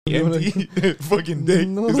empty fucking dick.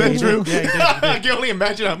 No. Is that true? Yeah, I can only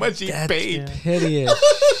imagine how much he paid. Petty as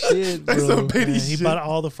shit, bro. That's some petty He shit. bought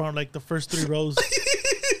all the front, like the first 3 rows.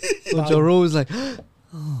 So Joe Rogan was like,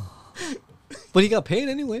 oh. But he got paid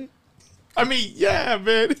anyway. I mean, yeah,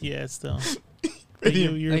 man. Yeah, still.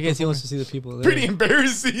 Pretty, I guess he wants to see the people there. pretty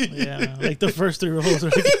embarrassing. Yeah, like the first 3 rows. Are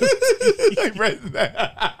Like, right there.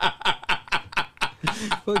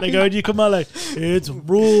 like, how'd you come out like, it's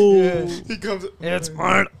rule. He comes. It's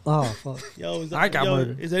murder. Oh, fuck. Yo, I got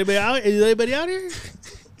murdered. Is anybody out? Is anybody out here?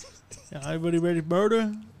 Yeah, everybody ready to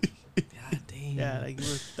murder? God damn. Yeah, like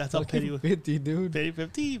that's how petty. 50, dude.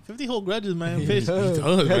 Petty 50 whole grudges, man. He Fetty. does.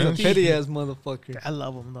 does, That's man. a petty ass motherfucker. I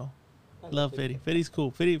love him though. Love Fetty. Fetty's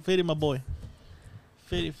cool. Fetty, my boy.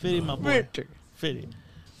 Fetty, my boy. Fetty.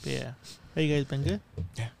 Yeah. Hey, you guys been good?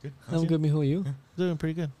 Yeah, good. I'm good, mijo. You? Doing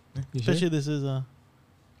pretty good. You Especially sure? this is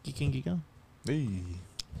Geek and Geek Out. Hey.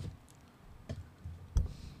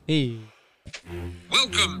 Hey.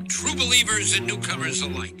 Welcome, true believers and newcomers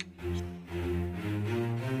alike.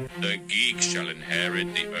 The geeks shall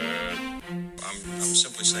inherit the earth. I'm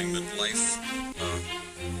simply saying that life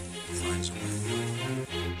finds a way.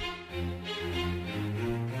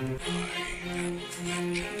 I am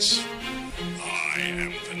vengeance. I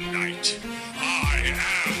am the night. I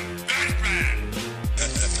am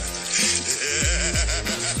Batman.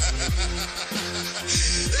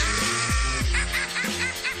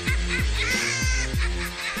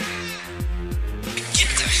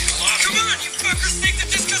 Come on, you fuckers think that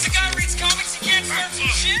just because a guy reads comics he can't start some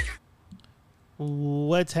shit?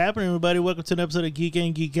 What's happening, everybody? Welcome to an episode of Geek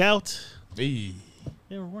and Geek Out. Hey.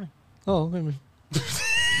 Yeah, we're running. Oh, wait a minute.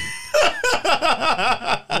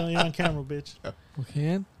 You're on camera, bitch.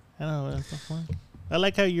 Okay. I know, that's not fun. I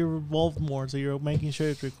like how you're involved more, so you're making sure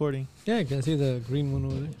it's recording. Yeah, I can see the green one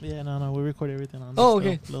over there. Yeah, no, we record everything on Oh, this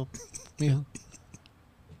okay. little- Mijo.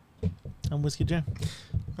 I'm Whiskey Jam.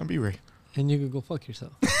 I'm B-Ray. And you could go fuck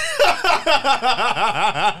yourself. Why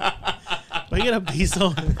you gotta be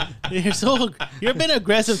so? You're been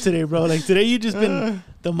aggressive today, bro. Like today, you just been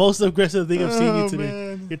the most aggressive thing I've seen you today.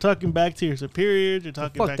 Man. You're talking back to your superiors. You're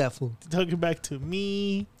talking Fuck back. that fool. Talking back to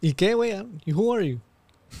me. You can't wait. Who are you?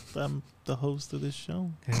 I'm the host of this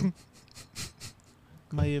show.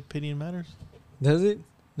 My opinion matters. Does it?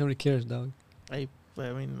 Nobody cares, dog. I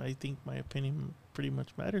mean, I think my opinion pretty much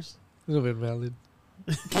matters. A little bit valid.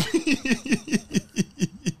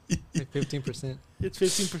 Like 15%. It's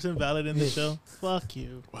 15% valid in the show. Fuck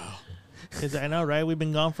you. Wow. 'Cause I know, right? We've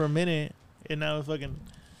been gone for a minute, and now it's fucking,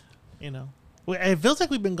 it feels like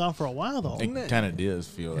we've been gone for a while, though. It kind of does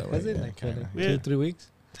feel that way. Has it? Yeah, Like kinda. Yeah. 2 or 3 weeks?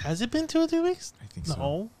 Has it been 2 or 3 weeks? I think No.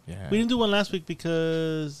 so. Yeah. We didn't do one last week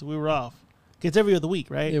because we were off. It's every other week,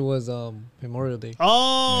 right? It was Memorial Day.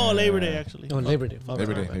 Oh, Yeah. Labor Day, actually. No, Labor Day. My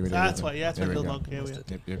Labor bad. Day. Labor Day. That's why. Yeah, that's There why it we feels go.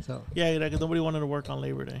 okay. Yep, yep. So, Yeah, because nobody wanted to work on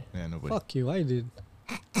Labor Day. Yeah, nobody. fuck you. I did.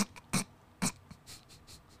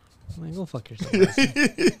 Man, go fuck yourself.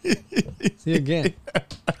 See you again.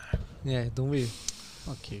 Yeah, don't be.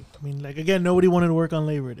 Fuck you. I mean, like, again, nobody wanted to work on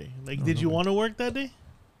Labor Day. Like, No, did you nobody. want to work that day?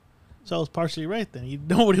 So I was partially right then.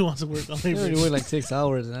 Nobody wants to work on I Labor already Day. worked like 6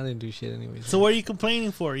 hours and I didn't do shit anyways. So what are you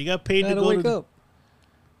complaining for? You got paid I to had to go wake to up.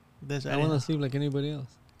 That's, I want to sleep like anybody else.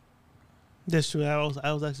 That's true. I was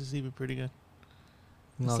actually sleeping pretty good.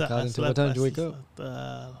 No, So- God, I until slept- what time did you I wake up?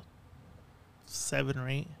 slept, 7 or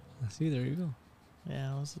 8. See, there you go.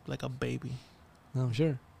 Yeah, I was like a baby. No, I'm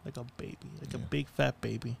sure. Like a baby. Like a Yeah. big fat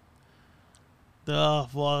baby.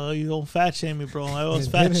 Well, you don't fat shame me, bro. I was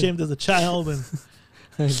I fat didn't. shamed as a child, and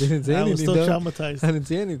I didn't say I was anything, still dog. traumatized. I didn't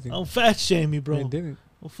say anything. Don't fat shame me, I bro. didn't.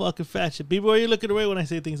 Well, fucking fat shit. People, why are you looking away when I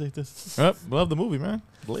say things like this? Oh, love the movie, man.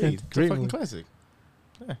 Blade. It's a Great fucking movie. classic.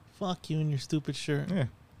 Fuck you and your stupid shirt. Yeah.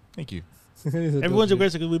 Thank you. Everyone's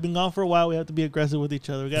aggressive because we've been gone for a while. We have to be aggressive with each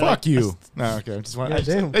other. We gotta, Fuck you. No, okay. I just want. Yeah,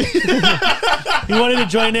 damn. You wanted to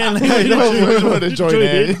join in. Like, I just wanted to join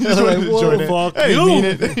in. Just wanted to Whoa, join in. fuck I didn't you. mean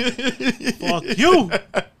it. Fuck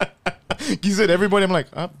you. You said everybody. I'm like,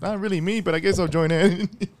 not really me, but I guess I'll join in.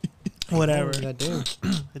 Whatever. God damn.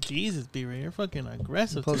 Jesus, B-Ray, you're fucking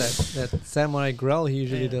aggressive. Pull that samurai growl he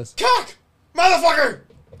usually Yeah. does. Cock, motherfucker.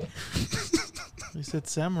 You said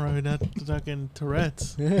samurai, not fucking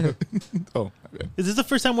Tourette's. Yeah. Oh, okay. Is this the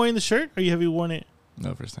first time wearing the shirt, or have you worn it?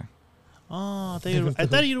 No, first time. Oh, I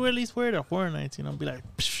thought you'd at least wear it at horror nights, be like,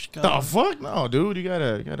 psh, go. The fuck, no, dude. You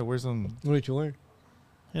gotta wear some. What did you wear?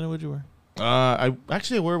 You know what you wear? I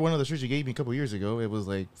actually wore one of the shirts you gave me a couple years ago. It was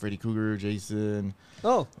like Freddy Krueger, Jason,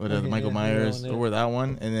 Oh. whatever, okay, Michael yeah, Myers. yeah, I yeah. wore that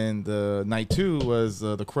one, and then the night 2 was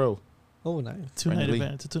the Crow. Oh, nice. 2-night Finally.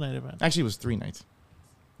 event. It's a 2-night event. Actually, it was 3 nights.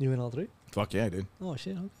 You went all 3? Fuck yeah, I did. Oh,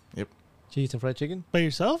 shit. Okay. Yep. Did you eat some fried chicken? By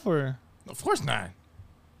yourself or? Of course not.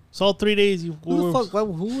 So all 3 days you. Who the fuck?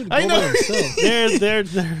 Who would go I know. by himself?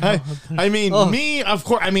 They're. I mean, Oh. me, of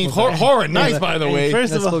course. I mean, horror nights, by the Hey, way.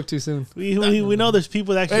 first That of all, spoke too soon. we know there's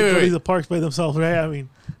people that actually Wait, go wait. to the parks by themselves, right? I mean,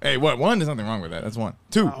 Hey, what? One, there's nothing wrong with that. That's one.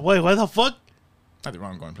 Two, wait, what the fuck? nothing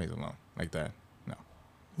wrong going places alone like that. No,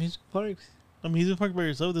 Music parks. Amusement park by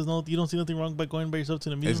yourself. You don't see nothing wrong by going by yourself to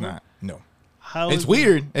an it's amusement park. not. No, How it's is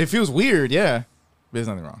weird. It feels weird, yeah. But there's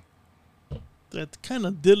nothing wrong. That's kind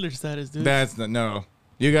of diddler status, dude. That's no.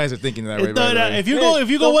 You guys are thinking that way. It- by the no, way. if you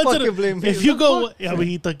go don't once fucking blame me. if you What go, the yeah, but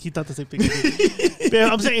he thought the same thing. But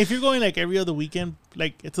I'm saying if you're going like every other weekend,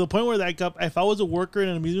 like to the point where like if I was a worker in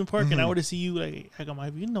an amusement park and I were to see you like,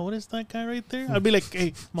 have you noticed that guy right there? I'd be like,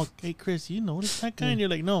 hey Chris, you noticed that guy? And you're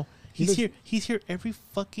like, no, he's here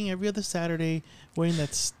every other Saturday wearing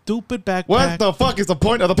that stupid backpack. What the fuck is the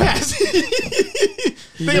point of the pass?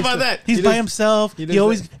 Think about that. He's by himself. he He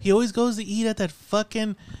does always goes to eat at that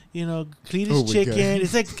fucking, Cletus Oh my chicken. God.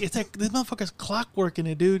 It's like this motherfucker's clockwork in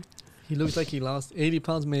it, dude. He looks like he lost 80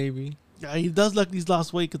 pounds, maybe. Yeah, he does look he's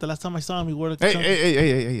lost weight because the last time I saw him, he wore like. Hey, something.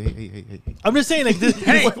 hey. I'm just saying, like, this,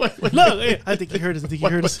 hey, look, hey, I think he heard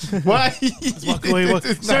us. Why? Let's walk away.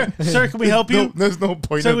 Sir, can we help you? No, there's no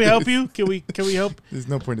point. Sir, of can we this. help you? Can we help? There's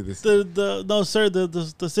no point of this. No, sir.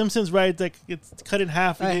 The Simpsons ride, like it's cut in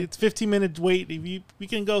half. Hey. It's 15-minute wait. If we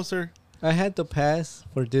can go, sir. I had the pass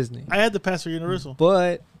for Disney, I had the pass for Universal.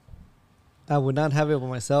 but I would not have it by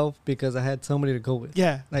myself because I had somebody to go with.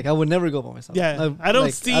 Yeah. Like I would never go by myself. Yeah,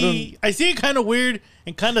 I see it kind of weird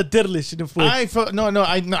and kind of diddlish in the foot. I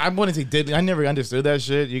wouldn't say diddly. I never understood that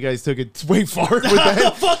shit. You guys took it way far with How the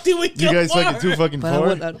that. fuck did we You go guys took far? it too fucking But I far.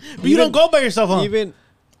 would- But you don't go by yourself, huh? Even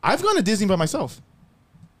I've gone to Disney by myself.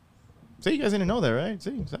 See, you guys didn't know that, right? See,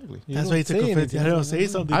 exactly. you That's don't why you took say offense. anything. I don't say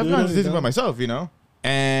something. I've dude. gone to you Disney by don't. myself,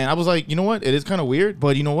 and I was like, you know what? It is kind of weird,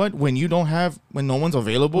 but you know what? When no one's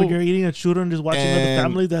available, When you're eating a shooter and just watching other And-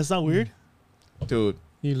 family, that's not weird. dude.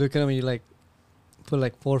 You look at him and you like put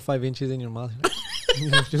like 4 or 5 inches in your mouth.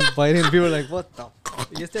 You're just biting. People are like, what the?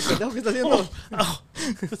 ¿Y este pendejo qué está haciendo?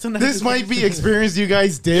 That's a This might be experience you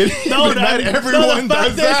guys did. No, but not everyone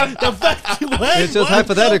does that. The fact what? It's just What?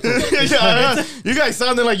 hypothetical. Yeah, you guys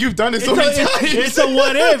sounded like you've done it so many times. It's a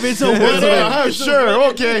what if. It's a what if. Sure,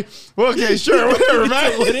 okay, sure, whatever,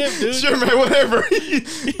 man. what if, dude. Sure, man, whatever.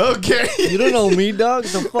 Okay. You don't know me, dog.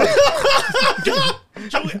 The fuck?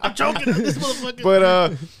 I'm joking. This motherfucker.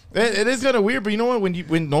 But it is kind of weird. But you know what?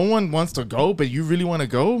 When no one wants to go, but you really want to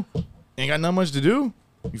go, ain't got not much to do,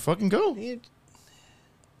 you fucking go.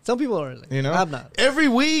 Some people are like, You know, I'm not. every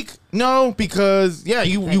week. No, because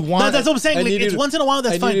you want. That's what I'm saying. I Like, need it's you to- once in a while.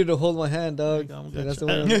 That's I fine. need you to hold my hand, dog. I'm That's the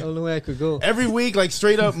gotcha. only way I could go. every week, like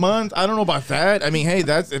straight up month. I don't know about that. I mean, hey,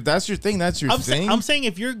 if that's your thing, that's your thing. I'm saying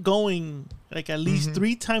if you're going like at least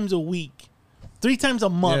 3 times a week, 3 times a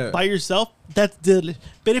month Yeah. by yourself, that's deadly.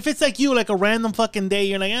 But if it's like you, like a random fucking day,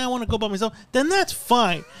 you're like, I want to go by myself, then that's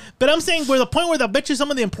fine. But I'm saying where the point where I bet you some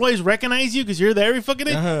of the employees recognize you because you're there every fucking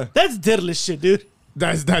day, Uh-huh. that's diddly shit, dude.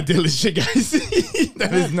 That's not diddler shit, guys.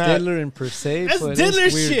 That is not. Diddler in per se. That's but diddler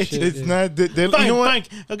it's weird shit. It's yeah. not. Fine, You know what?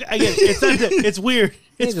 fine. Okay, I get it. It's not. It's weird.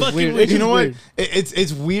 It's It's fucking weird. weird. You know what? weird.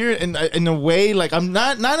 It's weird in a way. Like I'm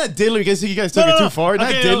not a diddler because you guys took it too far.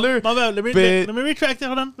 Not Okay, diddler. My bad. Let me but retract it.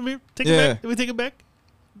 Hold on. Let me take Yeah. it back. Let me take it back.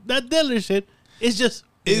 That diddler shit is just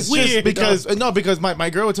it's weird. just because because my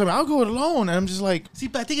girl would tell me I'll go it alone, and I'm just like, See,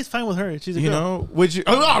 but I think it's fine with her. She's a you girl. know, would you?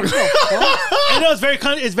 Oh, I know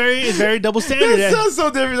it's very double standard. that sounds so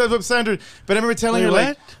different. That's standard. But I remember telling Wait, her like,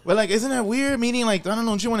 what? well, like, isn't that weird? Meaning, like, I don't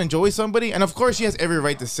know, don't you want to enjoy somebody? And of course, she has every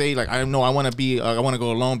right to say, like, I know I want to be, I want to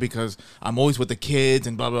go alone because I'm always with the kids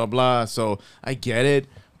and blah blah blah. So I get it,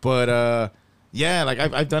 but yeah, like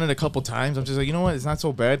I've done it a couple times. I'm just like, you know what? It's not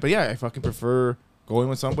so bad. But yeah, I fucking prefer going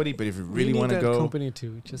with somebody. But if you really want to go, company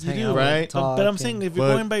to just You hang do, out, right? talk, But I'm saying if you're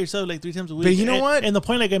But- going by yourself like 3 times a week, But you know what? And the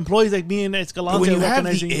point, like employees like me and Escalante when you are have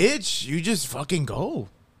recognizing, the itch, you just fucking go.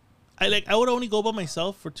 I would only go by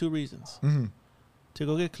myself for 2 reasons: Mm-hmm. to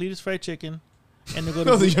go get Cletus fried chicken, and to go Oh,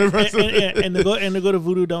 to the Universal. and to go to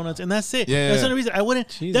Voodoo Donuts, and that's it. Yeah. That's the only reason I wouldn't.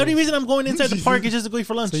 Jesus. The only reason I'm going inside the park is just to go eat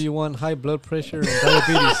for lunch. So you want high blood pressure and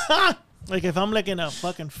diabetes? Like if I'm like in a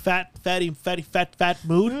fucking fat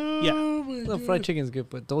mood, yeah. No, fried chicken's good,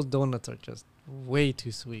 but those donuts are just way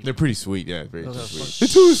too sweet. They're pretty sweet, yeah. Very Those are sweet. fucking-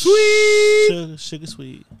 They're too sweet. Sugar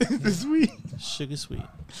sweet, They're sweet. sugar sweet.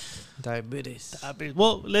 Diabetes.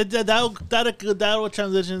 Well, that'll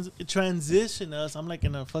transition us. I'm like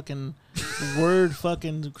in a fucking word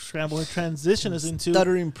fucking scramble. Transition us into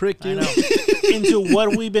Stuttering prick. I You know, into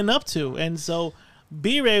what we've been up to, and so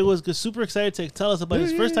B-Ray was super excited to tell us about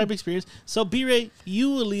his first time experience. So B-Ray, you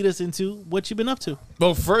will lead us into what you've been up to.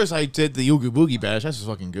 Well, first I did the Oogie Boogie Bash. That's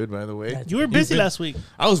fucking good, by the way. You were busy last week.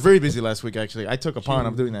 I was very busy last week, actually. I took upon.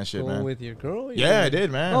 I'm doing that shit, Go man. with your girl? Yeah, I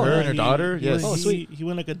did, man. Oh, Her yeah. and her daughter. He Yes. went, Oh, sweet. He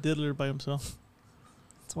went like a diddler by himself.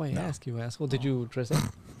 That's why I ask you, asshole. Did you dress up?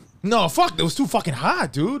 No, fuck. It was too fucking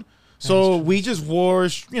hot, dude. So we just wore,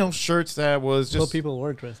 shirts that was just Well, people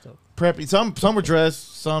were dressed up. preppy. Some were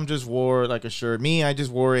dressed. Some just wore like a shirt. Me, I just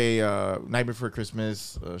wore a Night Before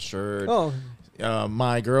Christmas shirt. Oh,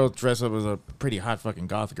 My girl dressed up as a pretty hot fucking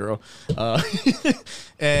goth girl,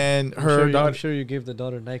 and her I'm daughter. sure you gave the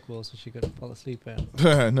daughter NyQuil so she could fall asleep.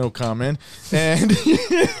 Man. No comment. And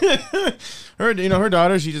her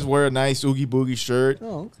daughter, she just wore a nice Oogie Boogie shirt.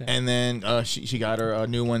 Oh, okay. And then she got her a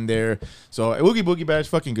new one there. So Oogie Boogie Bash,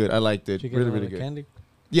 fucking good. I liked it. Did you get Really, a lot really of good. candy?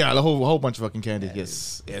 Yeah, a whole bunch of fucking candy.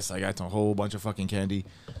 Yes, I got a whole bunch of fucking candy.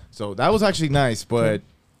 So that was actually nice, but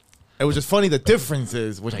it was just funny the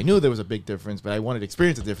differences, which I knew there was a big difference, but I wanted to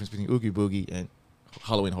experience the difference between Oogie Boogie and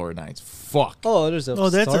Halloween Horror Nights. Fuck. Oh, there's a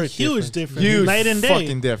That's a stark huge difference. Huge Night and day.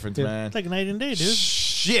 fucking difference, Yeah. man. It's like night and day, dude.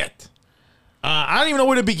 Shit. I don't even know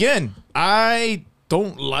where to begin. I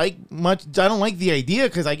don't like much. I don't like the idea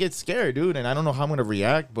because I get scared, dude, and I don't know how I'm gonna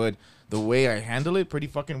react. But the way I handle it, pretty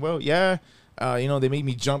fucking well. Yeah, they made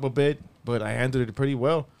me jump a bit, but I handled it pretty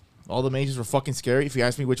well. All the mazes were fucking scary. If you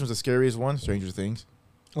ask me which one's the scariest one, Stranger Things.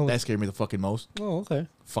 Oh, That scared me the fucking most. oh, okay.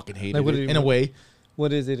 Fucking hated Like, what it did you- in a way.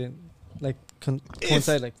 What is it in? Like,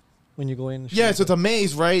 coincide, like, when you go in? and Yeah, shit? so it's a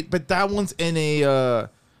maze, right? But that one's in a.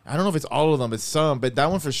 I don't know if it's all of them, it's some, but that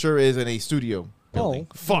one for sure is in a studio building.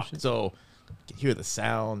 Oh, Fuck. shit. So you can hear the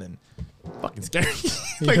sound and fucking scary.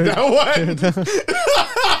 Like that one.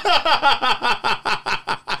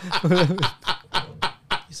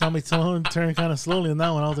 You saw me turn kind of slowly on that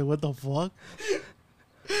one. I was like, what the fuck?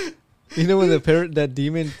 You know when that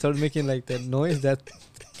demon started making like that noise, that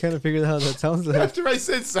kind of figured out how that sounds like. After I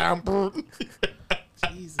said sound.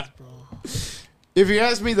 Jesus, bro. If you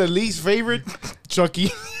ask me the least favorite,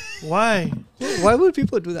 Chucky. Why? Why would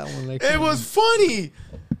people do that one? Like, It was funny.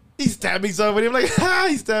 He's stabbing somebody. I'm like,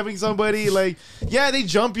 he's stabbing somebody. Like, yeah, they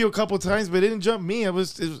jump you a couple times, but it didn't jump me. That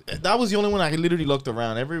was the only one I literally looked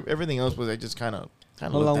around. Everything else was I just kind of how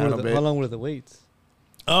looked down a bit. long were the waits?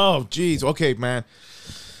 Oh, jeez. Okay, man.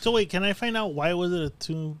 So wait, can I find out why was it a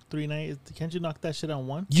 2-3 night? Can't you knock that shit on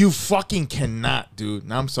one? You fucking cannot, dude.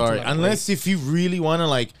 No, I'm sorry. like, Unless if you really want to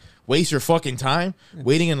like waste your fucking time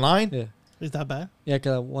waiting in line. Yeah, Is that bad? yeah.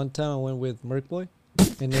 Cause one time I went with Merc Boy,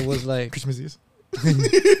 and it was like Christmas Eve.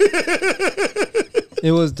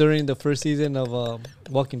 it was during the first season of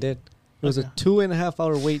Walking Dead. It was Okay. a 2.5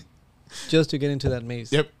 hour wait just to get into that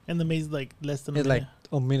maze. Yep. And the maze is like less than a It's minute. like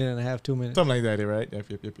a minute and a half, 2 minutes. Something like that, right?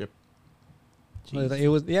 Yep. Like, it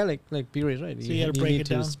was like B-Ray's right. So you gotta break need it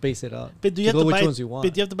to down. space it out. But do you to have go to which buy? ones you want.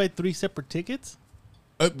 But do you have to buy 3 separate tickets,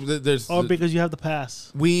 There's or because you have the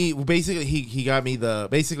pass? we basically he got me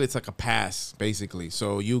basically it's like a pass basically.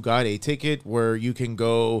 So you got a ticket where you can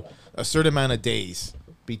go a certain amount of days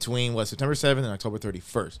between September 7th and October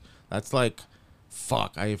 31st. That's like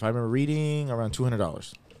if I remember reading around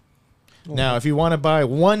 $200. Oh, Now, if you want to buy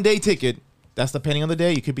 1 day ticket, that's depending on the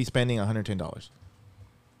day, you could be spending $110.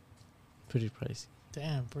 pretty pricey.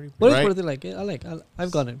 Damn, pretty. What Right. is worth it?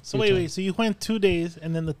 I've gone it. So wait. So you went 2 days,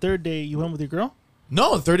 and then the third day you went with your girl.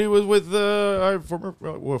 No, 30 was with our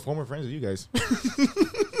former friends of you guys.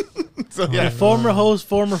 So Yeah, yeah, former host,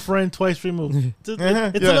 former friend, twice removed. It's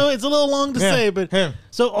Yeah. a little long to Yeah. say, but him.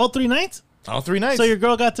 so all 3 nights. All 3 nights. So your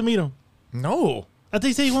girl got to meet him. No. I think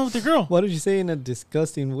you said you went with your girl. What did you say in a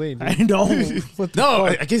disgusting way? Dude? I know. What the No,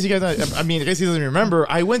 fuck? I guess you guys. I guess he doesn't remember.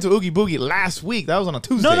 I went to Oogie Boogie last week. That was on a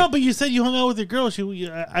Tuesday. No, but you said you hung out with your girl.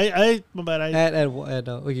 My bad. At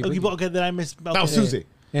Oogie Okay, Boogie. okay, then I missed. Okay. that was Tuesday.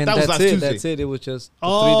 And that was that's last it. Tuesday. That's it. It was just the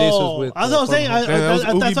Oh, 3 days was with. I was saying. Farmer. That was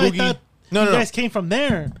That's Oogie what I Boogie. thought. No, You no, guys came from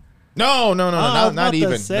there. no, I was not about to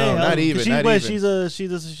even. say, No, not even. Not but even.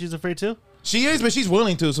 she's afraid too. She is, but she's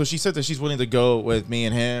willing to. So she said that she's willing to go with me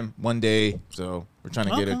and him one day. So we're trying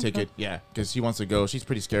to get her a Okay, ticket. Yeah, because she wants to go. She's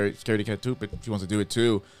pretty scaredy cat too, but she wants to do it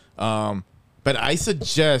too. But I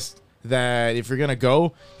suggest that if you're gonna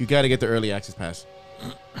go, you got to get the early access pass.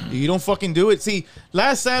 You don't fucking do it. See,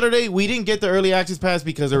 last Saturday we didn't get the early access pass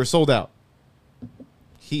because they were sold out.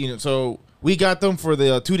 So we got them for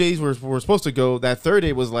the 2 days we're supposed to go. That third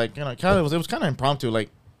day was like, it was kind of impromptu. Like,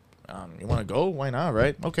 you want to go? Why not?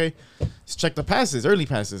 Right? Okay, let's check the passes, early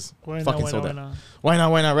passes. Fucking sold out. Why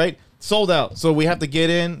not? Right? Sold out. So we have to get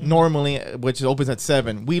in normally, which opens at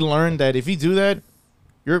 7. We learned that if you do that,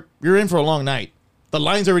 you're in for a long night. The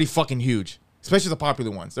line's already fucking huge. especially the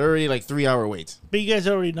popular ones. They're already like 3-hour waits. But you guys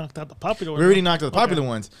already knocked out the popular We one. already right? knocked out the popular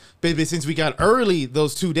ones. But since we got early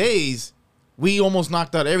those 2 days, we almost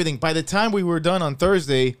knocked out everything. By the time we were done on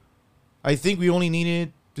Thursday, I think we only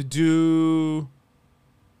needed to do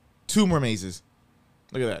 2 more mazes.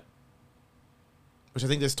 Look at that. Which I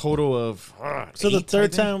think there's total of So 8,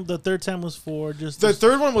 the third time was for just the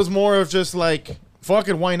third one was more of just like, fuck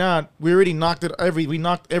it, why not? We already knocked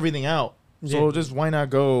everything out. So Yeah. just why not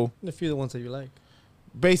go? A few of the ones that you like.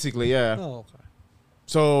 Basically, yeah. Oh, okay.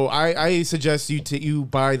 So I suggest you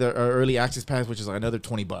buy the early access pass, which is like another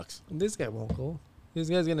 $20. This guy won't go. This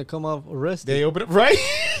guy's gonna come off arrested. They open it right.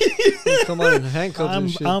 He'll come out in handcuffs and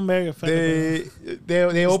shit. I'm very offended. They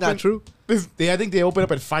it's open. not true. I think they open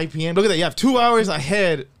up at 5 p.m. Look at that. You have 2 hours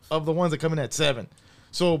ahead of the ones that come in at 7.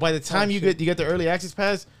 So by the time you shit. get the early access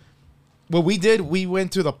pass, what we did, we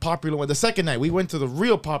went to the popular one. The second night, we went to the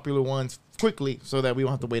real popular ones quickly so that we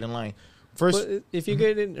don't have to wait in line. First, But if you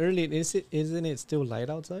get in early, isn't it still light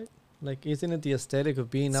outside? Like, isn't it the aesthetic of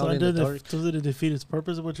being So out in the dark? does it defeat its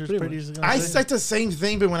purpose? What you're Pretty pretty much. gonna I say? said the same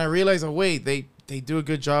thing, but when I realized, oh wait, they do a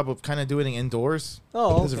good job of kind of doing it indoors.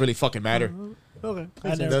 Oh, It doesn't really fucking matter. Okay.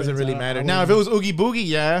 I It never doesn't been, really so matter. I Now, if it wouldn't- was Oogie Boogie,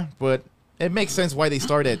 yeah, but it makes sense why they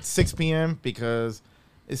start at 6 p.m. because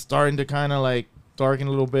it's starting to kind of like darken a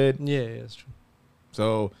little bit. Yeah, that's true.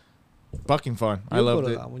 So, fucking fun. I You'll loved go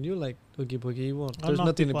to it. that one. You like Oogie Boogie. You won't. I'll There's knock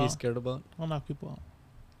nothing to people be out. scared about. I'll knock people out.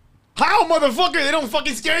 How, motherfucker? They don't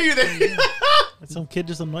fucking scare you there. It's some kid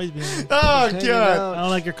just annoys me. Oh, Just hanging God. out. I don't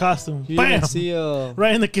like your costume. You Bam! even see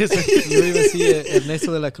Right in the kisser. you even see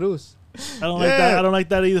Ernesto de la Cruz. I don't like that. I don't like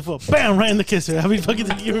that either. For bam! Right in the kisser. I'll be fucking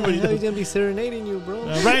thinking everybody. Hell, he's does. gonna be serenading you, bro.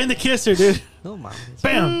 Right in the kisser, dude. No, man.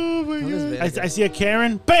 Bam! Oh, my No, God. it's I see a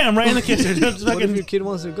Karen. Bam! Right in the kisser. Just What if fucking your kid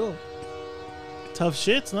wants to go? tough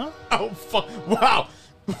shits, no? Oh, fuck. Wow.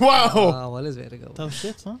 Wow. Ah, well, it's verga. Tough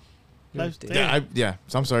shits, huh? You're Life's dead. damn. Yeah.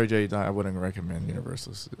 So I'm sorry, Jay. I wouldn't recommend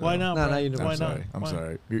Universal's. Why not? Nah, bro? nah, you I'm don't. Why sorry. not? I'm Why?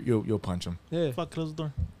 sorry. You'll punch him. Yeah. Fuck, close the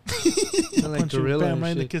door. Sound like Punch you. gorilla Bam! and Right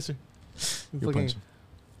in the shit. kisser. You'll Fucking- punch him.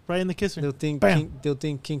 Right in the kisser. They'll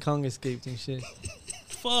think King Kong escaped and shit.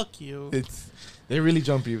 Fuck you. They really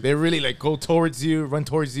jump you. They really like go towards you, run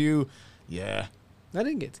towards you. Yeah. I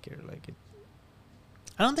didn't get scared like it.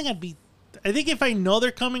 I don't think I'd be. I think if I know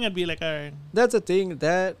they're coming, I'd be like, all right. That's the thing.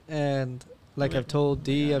 That and like Yeah. I've told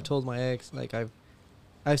D, Yeah. I've told my ex, like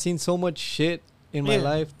I've seen so much shit in my Yeah.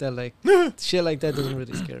 life that like shit like that doesn't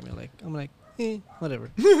really scare me. Like I'm like,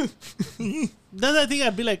 whatever. Then I think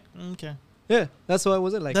I'd be like, okay. Yeah, that's why I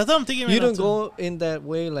wasn't like. That's what I'm thinking. You right now, don't too. go in that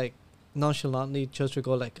way like nonchalantly just to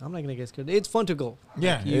go like I'm not gonna get scared. It's fun to go.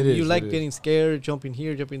 Yeah, Like, you, it is, you like it is. getting scared, jumping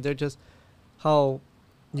here, jumping there. Just how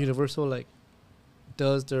Universal like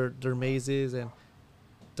does their mazes and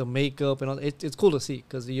the makeup and all. It's cool to see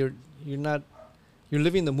because you're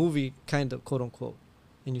living the movie kind of, quote unquote,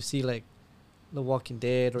 and you see like The Walking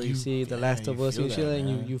Dead or you see The Last of you Us feel and shit, that, and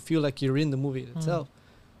man. you feel like you're in the movie itself.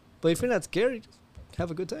 But if you're not scared, just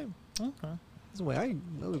have a good time. Okay. That's the way I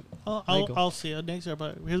know. I'll, go. I'll see you next year.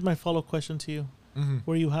 But here's my follow question to you: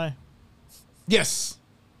 Were you high? Yes.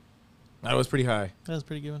 I was pretty high. That was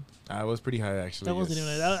pretty good. I was pretty high actually. That wasn't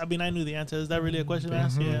yes. even. I mean, I knew the answer. Is that really a question to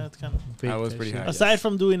ask? Mhm. Yeah, it's kind of. I was pretty high. Aside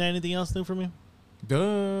from doing anything else new for me,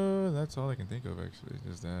 Duh. That's all I can think of actually.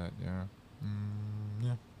 Just that. Yeah.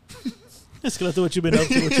 Yeah. let's go to what you've been up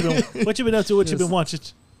to. What you've been up to. What you've been watching.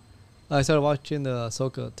 I started watching the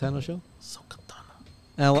Ahsoka Tano show. So katana.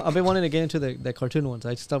 And I've been wanting to get into the cartoon ones.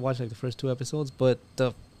 I just started watching like the first 2 episodes, but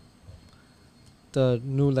the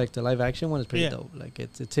new like the live action one is pretty Yeah. dope. Like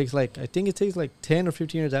it takes like I think it takes like 10 or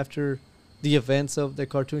 15 years after the events of the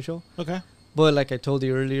cartoon show. Okay. But like I told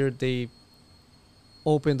you earlier, they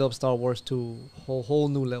opened up Star Wars to whole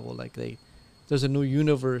new level. Like there's a new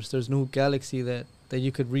universe, there's new galaxy that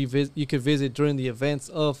you could visit during the events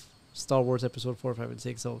of Star Wars Episode 4, 5, and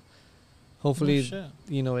 6. So hopefully, Oh,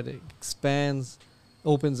 shit. it expands,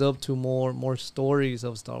 opens up to more stories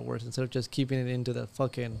of Star Wars instead of just keeping it into that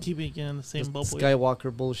fucking Keeping it in the same just bubble.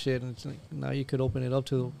 Skywalker bullshit. And it's like, now you could open it up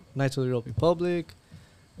to Knights of the Old Republic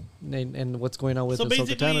and what's going on with So the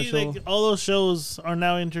Ahsoka Tano basically, show. like all those shows are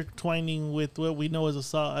now intertwining with what we know as the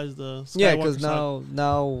Skywalker Yeah, because saga.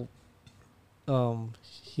 now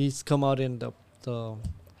he's come out in the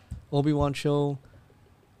Obi-Wan show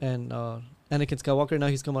and Anakin Skywalker. Now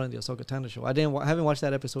he's come out in the Ahsoka Tano show. I haven't watched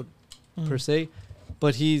that episode per se,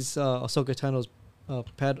 but he's Ahsoka Tano's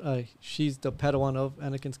she's the Padawan of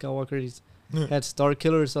Anakin Skywalker. He's had Star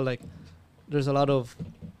Killer, so like there's a lot of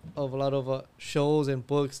shows and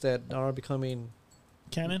books that are becoming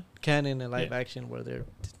canon. canon and live action where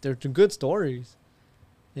they're good stories.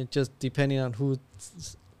 It just depending on who's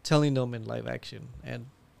telling them in live action. And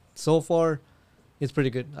so far, it's pretty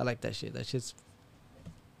good. I like that shit. That shit's.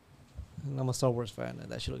 And I'm a Star Wars fan, and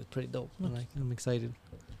that shit looks pretty dope. I'm excited.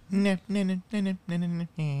 Other than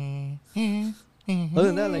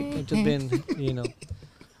that, like I've just been,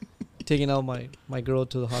 taking out my girl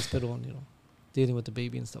to the hospital and dealing with the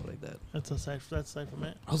baby and stuff like that. That's aside from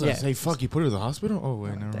it. I was gonna say, fuck, you put her to the hospital? Oh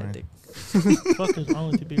wait, never mind. Fuck is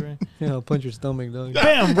wrong with you, B-Ray? Yeah, I'll punch your stomach, dog.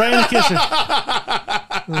 Bam, right in the kisser.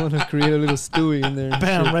 I want to create a little Stewie in there.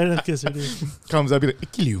 Bam, right in the kisser, dude. Comes up, be like, I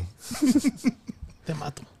kill you. Te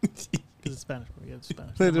mato. Because it's Spanish, bro. Yeah, it's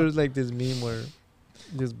Spanish. There's like this meme where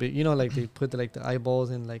this big, like they put the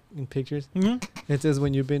eyeballs in pictures. Mm-hmm. It says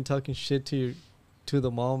when you've been talking shit to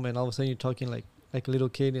the mom, and all of a sudden you're talking like a little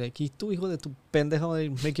kid, you're like, "Tu hijo de tu pendeja,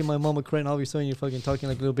 like, making my mama cry," and all of a sudden you're fucking talking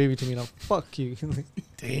like a little baby to me now. Fuck you.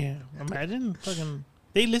 Damn. Imagine fucking.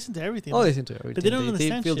 They listen to everything. Oh, they listen to everything. But they don't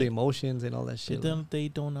understand They feel shit. the emotions and all that shit. They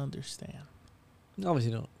don't understand.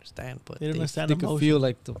 Obviously, they don't understand, but They don't understand they could emotion. feel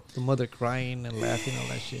like the mother crying and laughing and all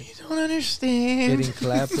that shit. You don't understand. Getting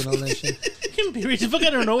clapped and all that shit. You can be just fucking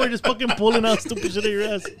out of nowhere, just fucking pulling out stupid shit at your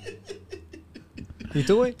ass. You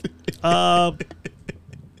do it?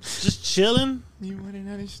 Just chilling. You wouldn't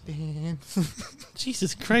understand.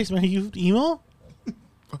 Jesus Christ, man. You emo?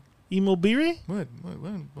 Emo Beery? What's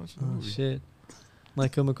the Oh, movie? shit. My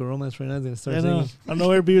Chemical Romance right now is going to start I know. singing. I know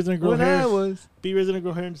where Beer's gonna grow When hair. I was. Beer's gonna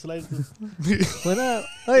grow hair and slide. When I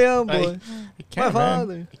am boy. I can't, My man.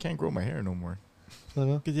 father. I can't grow my hair no more.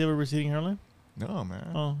 Because you have a receding hairline? No, man.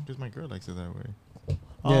 Oh. Just my girl likes it that way.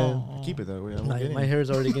 Yeah. I keep it that way. I won't get My any. hair is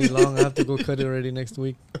already getting long. I have to go cut it already next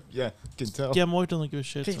week. Yeah, can tell. Yeah, Moy doesn't give a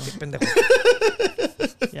shit. So.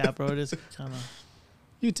 Yeah, bro, it is kind of.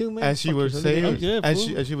 You too, man. As she Fuck was yourself. saying, I'm good, as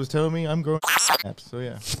fool. she was telling me, I'm growing abs. So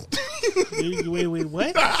yeah. Wait,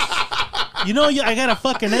 what? You know, I gotta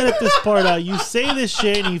fucking edit this part out. You say this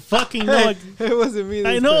shit and you fucking know. Hey, it wasn't me.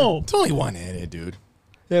 I this know. It's only one edit, dude. time.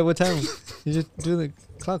 Yeah, what time? You just do the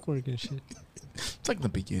clockwork and shit. It's like the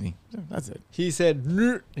beginning. That's it. He said,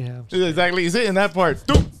 "Nerd." Yeah. Exactly. You say in that part.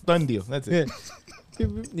 Doop, done deal. That's it. Yeah.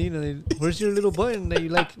 Where's your little button that you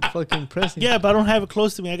like fucking pressing? Yeah, but I don't have it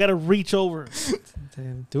close to me. I gotta reach over.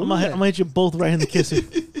 Damn, do I'm gonna that. hit you both right in the kisser.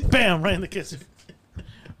 Bam, right in the kisser.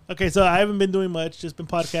 Okay, so I haven't been doing much. Just been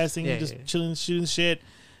podcasting, just chilling, shooting shit.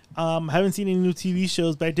 Haven't seen any new TV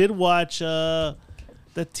shows, but I did watch the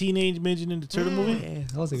Teenage Midget Ninja Turtle movie. Yeah,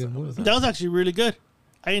 that was a good movie. That was actually really good.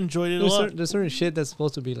 I enjoyed it a lot. There's certain shit that's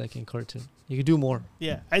supposed to be like in cartoon. You could do more.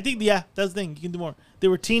 Yeah, I think that's the thing. You can do more. They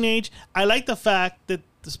were teenage. I like the fact that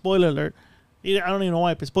the spoiler alert. I don't even know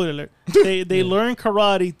why, but spoiler alert. They learn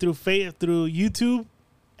karate through YouTube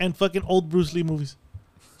and fucking old Bruce Lee movies.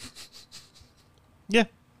 Yeah,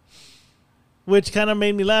 which kind of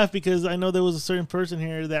made me laugh because I know there was a certain person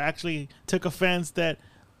here that actually took offense that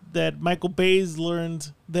Michael Bay's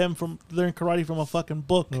learned karate from a fucking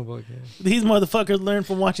book. Oh boy, These motherfuckers learned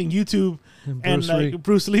from watching YouTube and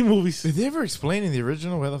Bruce Lee movies. Did they ever explain in the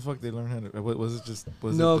original where the fuck they learned how to? What was it? Just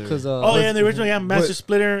was No, it their- because Oh yeah, in the original, Master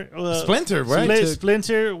Splinter. Splinter, right?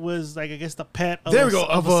 Splinter was like I guess the pet. Of There a, we go,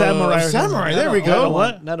 of of a samurai. a or samurai. something. There we Not a go. Padawan.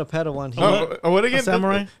 What? Not a Padawan. What again? A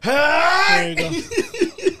samurai. There There you go.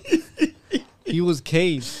 He was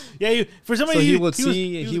caged, Yeah, for some so reason he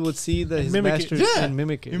would see his mimic it. master Yeah. and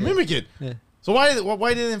mimic it. You mimic it. Yeah. So why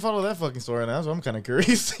didn't they follow that fucking story? Now, so I'm kind of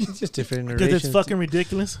curious. It's just different because narrations. it's fucking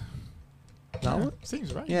ridiculous. That one?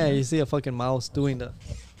 Seems right. Yeah, you see a fucking mouse doing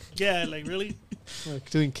Yeah, like really.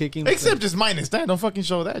 doing kicking. Except just minus that. Don't fucking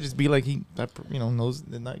show that. Just be like knows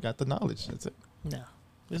and got the knowledge. That's it. No,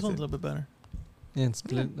 this one's a little bit better. and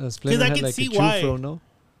Splinter I had can like see a why. Jufro, no?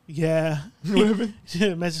 Yeah. What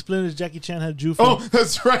happened? Master Splinter's Jackie Chan had Jufro. Oh,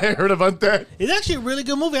 that's right. I heard about that. It's actually a really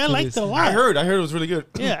good movie. I liked is. it a lot. I heard it was really good.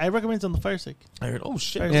 Yeah, I recommend it on the Fire Stick. I heard. Oh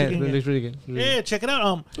shit. Sorry. Yeah, Again, it looks really good. Really Yeah, good. check it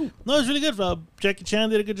out. No, it's really good. Jackie Chan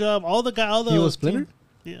did a good job. All the He was Splinter?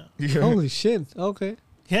 Yeah. Yeah. Holy shit! Okay.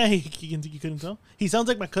 Yeah, you couldn't tell. He sounds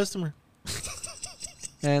like my customer.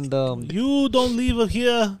 And You don't leave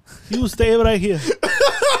here. You stay right here.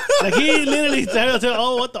 Like he literally said,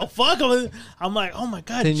 "Oh, what the fuck?" I'm like, "Oh my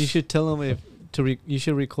god." then you should tell him you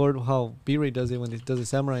should record how B-Ray does it when he does a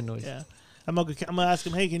samurai noise. Yeah, I'm gonna ask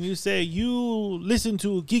him. Hey, can you say you listen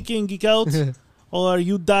to Geek In Geek Out, or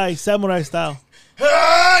you die samurai style?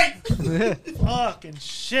 Hey! Fucking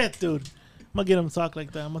shit, dude. I'm gonna get him to talk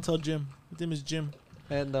like that. I'm gonna tell Jim. His name is Jim.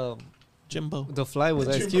 And Jimbo. the Fly was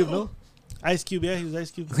Ice Cube, no? Ice Cube. Yeah, he was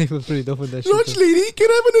Ice Cube. He was pretty dope with that shit. Lunch though. lady, can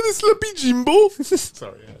I have another sloppy Jimbo?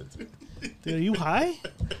 Sorry, I had to. Dude, are you high?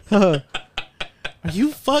 Are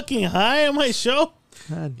you fucking high on my show?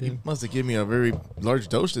 God He damn. must have given me a very large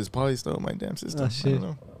dose. That's probably still in my damn system. Oh, I shit. don't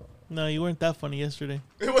know. No, you weren't that funny yesterday.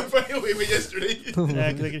 It was funny with yesterday. Yeah,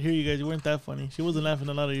 because I could hear you guys. You weren't that funny. She wasn't laughing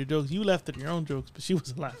at a lot of your jokes. You laughed at your own jokes, but she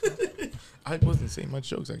wasn't laughing. I wasn't saying much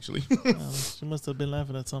jokes, actually. She must have been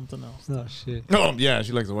laughing at something else. Oh shit. Oh, yeah,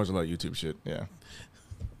 she likes to watch a lot of YouTube shit. Yeah.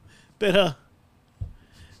 But,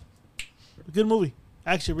 good movie.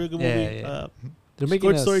 Actually, real good movie. Yeah. They're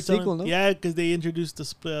making a sequel, no? Yeah, because they introduced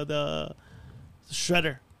the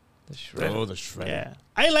Shredder. The Shredder. Oh, the Shredder. Yeah,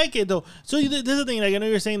 I like it though. So this is the thing. Like I know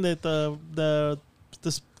you're saying that that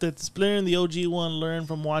Splinter and the OG one learned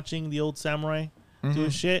from watching the old samurai do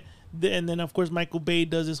his shit, and then of course Michael Bay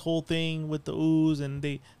does this whole thing with the ooze, and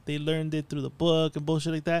they learned it through the book and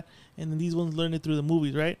bullshit like that, and then these ones learned it through the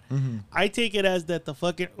movies, right? I take it as that the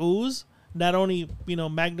fucking ooze not only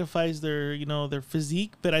magnifies their their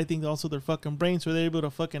physique, but I think also their fucking brains, so they're able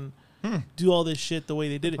to fucking do all this shit the way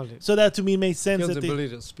they did it. So that to me makes sense. The That ability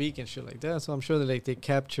to speak and shit like that. So I'm sure that they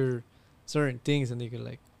capture certain things and they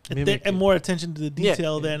can and more attention to the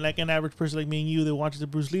detail Yeah. than like an average person like me and you that watches the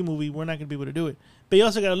Bruce Lee movie. We're not gonna be able to do it. But you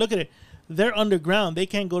also got to look at it. They're underground. They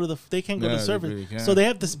can't go to the surface. Really can't. So they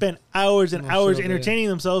have to spend hours and Oh, hours shit, entertaining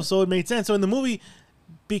themselves. So it made sense. So in the movie,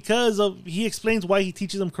 because of he explains why he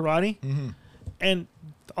teaches them karate, and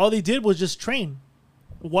all they did was just train,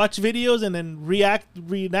 watch videos, and then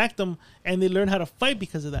reenact them, and they learn how to fight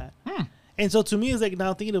because of that. And so to me, it's like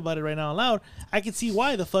now thinking about it right now aloud, I can see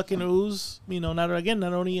why the fucking ooze, not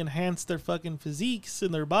only enhance their fucking physiques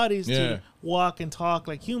and their bodies to walk and talk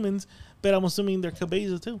like humans, but I'm assuming they're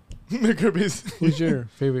cabeza too. The Kirby's. Who's your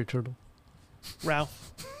favorite turtle?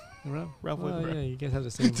 Ralph. Ralph. Ralph Oh, Wiggum. yeah, you guys have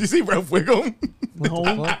the same. Did you see Ralph Wiggum? No,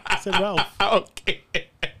 I said Ralph. Okay.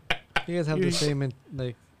 You guys have the same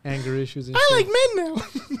like anger issues and I shit. like men now.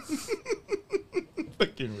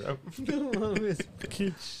 Fucking Ralph.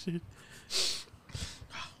 Good shit.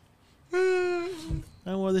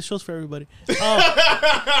 Well, this show's for everybody. Oh.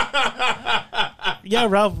 Yeah,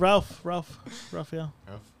 Ralph, yeah.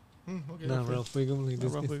 Okay, Nah, Ralph Wiggum. Like No,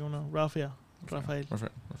 this Ralph guy. Wiggum, no. Ralph, yeah. Raphael.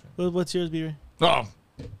 Perfect. What's yours, B-Ray? Oh,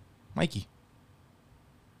 Mikey.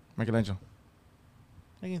 Michelangelo.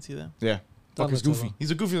 I can see that. Yeah. Fucker's Donatello. goofy. He's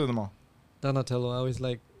the goofiest of them all. Donatello. I always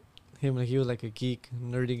like him. Like he was like a geek,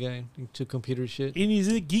 nerdy guy into computer shit. And he's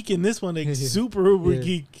a geek in this one, like super uber Yeah.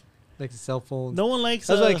 geek. Like the cell phone. No one likes.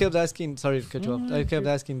 That's why I kept asking. Sorry to cut you off. No, I kept you're-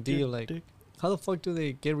 asking Dio like, how the fuck do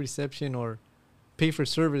they get reception or pay for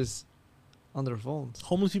service on their phones?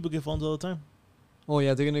 Homeless people get phones all the time. Oh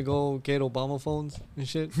yeah, they're gonna go get Obama phones and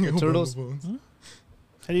shit. The turtles.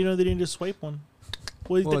 How do you know they didn't just swipe one?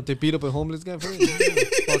 What, Oh, they beat up a homeless guy for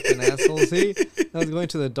it. Fucking assholes. See, I was going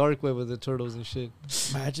to the dark web with the turtles and shit.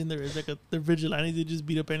 imagine there is like they're vigilantes. They just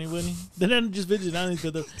beat up anybody. They're not just vigilantes,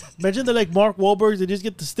 but imagine they're like Mark Wahlberg. They just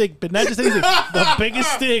get the stick, but not just anything, the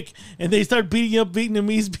biggest stick, and they start beating up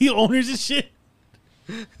Vietnamese owners and shit.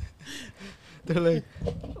 They're like,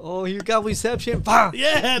 oh, you got reception? Bah!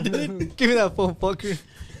 Yeah, dude. Give me that phone, fucker.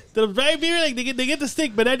 The right beer, like they get the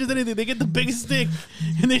stick, but not just anything. They get the biggest stick,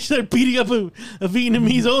 and they start beating up a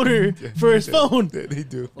Vietnamese owner for his phone, They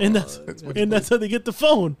do. and that's how they get the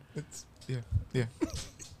phone. Yeah.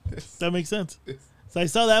 That makes sense. So I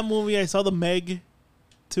saw that movie. I saw the Meg,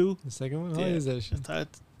 too. The second one? How Yeah. is that shit?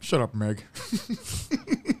 Shut up, Meg.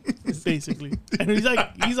 Basically, and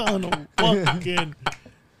he's on a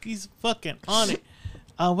he's fucking on it.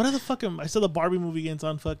 What other fucking? I saw the Barbie movie again. It's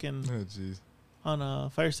on fucking Oh, jeez. on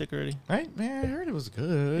Fire Stick already. Right, man. I heard it was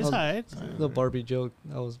good. It's Oh, alright. The Barbie joke.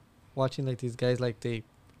 I was watching like these guys like they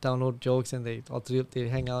download jokes and they all three they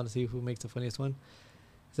hang out and see who makes the funniest one.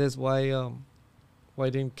 It says why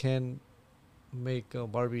didn't Ken make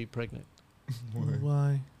Barbie pregnant?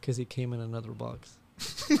 Why? Because he came in another box.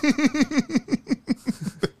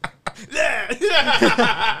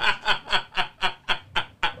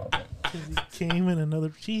 Because he came in another.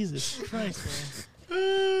 Jesus Christ,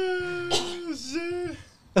 man.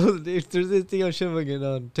 There's this thing I'm showing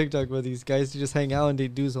on TikTok where these guys just hang out and they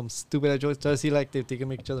do some stupid jokes. Try to see like if they can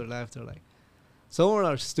make each other laugh. They're like, some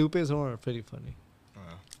are stupid, some are pretty funny.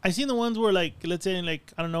 I seen the ones where like, let's say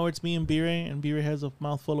like I don't know, it's me and B-Ray, and B-Ray has a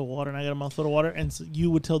mouthful of water, and I got a mouthful of water, and so you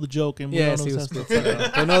would tell the joke, and we Yeah, don't see know who what's splits it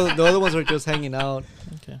out. But no, the other ones are just hanging out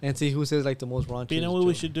Okay. and see who says like the most But raunchy. you know what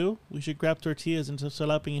we should do? We should grab tortillas and just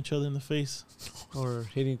slapping each other in the face. Or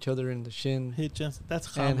hitting each other in the shin Hit just that's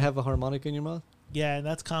comedy. and have a harmonica in your mouth. Yeah, and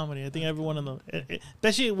that's comedy. I think everyone in the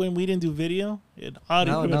especially when we didn't do video,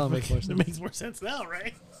 audio. Now it makes more It sense. makes more sense now,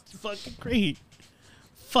 right? It's fucking great.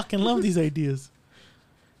 Fucking love these ideas.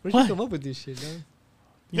 Where'd What? you come up with this shit, man?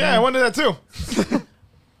 Yeah, I wanted that too.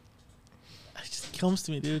 It just comes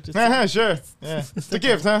to me, dude. Just, Sure. Yeah. It's a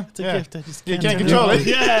gift, huh? it's a Yeah. gift. I just You can't can't control it.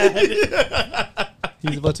 Yeah.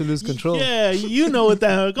 He's about to lose control. Yeah, you know what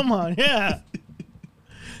that. Come on, yeah.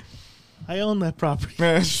 I own that property.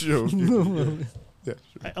 Man, sure. Yeah, sure.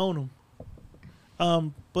 I own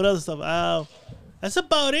them. What other stuff? That's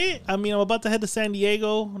about it. I mean, I'm about to head to San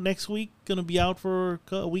Diego next week. Gonna be out for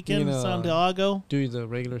a weekend in San Diego. Do the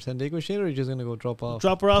regular San Diego shit, or are you just gonna go drop off?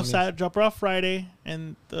 Drop her off Friday,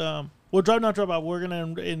 and we'll not drop off. We're gonna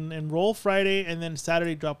enroll Friday, and then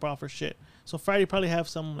Saturday drop her off her shit. So Friday probably have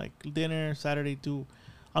some like dinner. Saturday to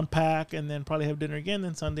unpack, and then probably have dinner again.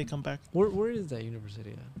 Then Sunday come back. Where is that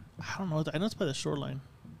university at? I don't know. I know it's by the shoreline,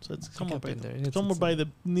 so it's somewhere by there. there. Somewhere by the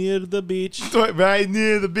near the beach. Right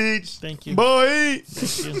near the beach. Thank you, boy.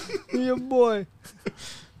 Thank you. Yeah, boy.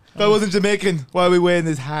 If I wasn't Jamaican, why are we wearing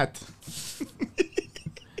this hat?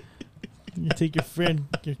 You take your friend.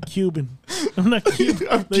 You're Cuban. I'm not Cuban.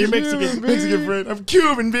 I'm No, you're Cuban, Mexican. Mexican friend. I'm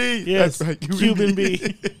Cuban B. Yes, That's right, Cuban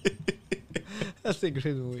B. That's a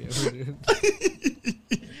great movie.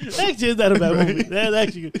 Actually, it's not a bad movie. That's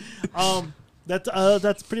actually good.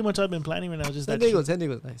 That's pretty much what I've been planning right now. Just San that. Diego's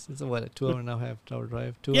nice. It's a 2.5 hour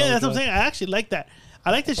drive. 2 Yeah, hour that's what I'm drive. saying. I actually like that. I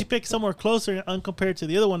like that she picked somewhere closer, uncompared to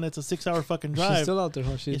the other one that's a 6-hour fucking drive. She's still out there,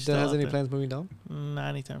 huh? She She's still has out any there. plans moving down? Not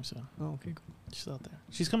anytime soon. Oh, okay, cool. She's out there.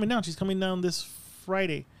 She's coming down. She's coming down this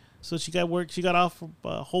Friday. So she got work. She got off for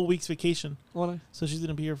a whole week's vacation. Oh, nice. So she's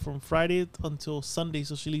gonna be here from Friday until Sunday.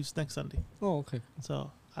 So she leaves next Sunday. Oh, okay.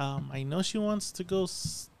 So I know she wants to go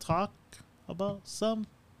talk about some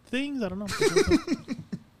things. I don't know.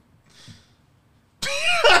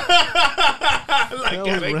 That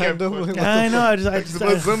was random. I know. I don't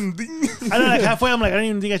Something. know. Like halfway, I'm like, I don't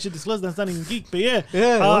even think I should disclose. That's not even geek. But yeah,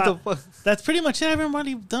 Yeah, what the fuck? that's pretty much it. I haven't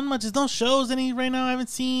really done much. There's no shows any right now. I haven't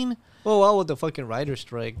seen. Oh, wow, with the fucking writer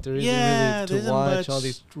strike. There isn't Yeah, really there to isn't watch much. all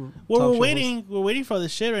these. Well, talk we're show hosts. waiting. We're waiting for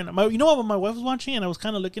this shit right now. You know what? My wife was watching, and I was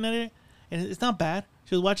kind of looking at it, and it's not bad.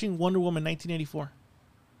 She was watching Wonder Woman 1984.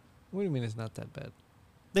 What do you mean it's not that bad?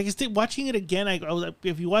 Like, watching it again, I was like,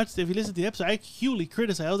 if you listen to the episode, I hugely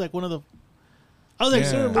criticized. I was like, I was like,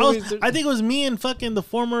 Yeah. I think it was me and fucking the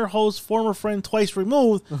former host, former friend, twice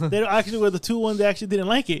removed. They actually were the two ones that actually didn't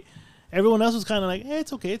like it. Everyone else was kind of like,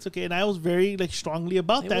 it's okay, and I was very like strongly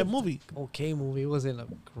about that movie. Okay, movie. It wasn't a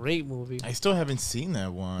great movie. I still haven't seen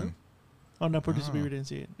that one. Oh no, producer Beaver didn't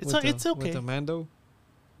see it. It's With okay. With the Mando.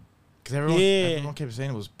 Because everyone kept saying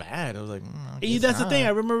it was bad. I was like, I guess That's the not. thing. I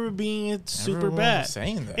remember it being super Everyone bad. was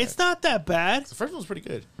saying that. It's not that bad. The first one was pretty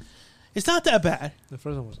good. It's not that bad. The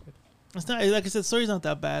first one was good. It's not, like I said, the story's not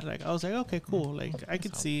that bad. Like I was like, okay, cool. Like I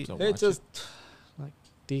could see. So It's watch just like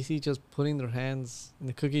DC just putting their hands in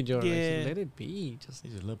the cookie jar. Yeah. Like, let it be. Just They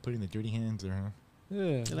just love putting the dirty hands there, huh?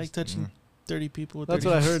 yeah. They like touching dirty people. With That's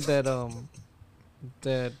dirty what I hands. heard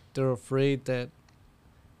that they're afraid that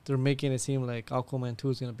they're making it seem like Aquaman 2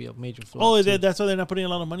 is gonna be a major flop. Oh, too. that's why they're not putting a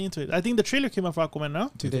lot of money into it. I think the trailer came out for Aquaman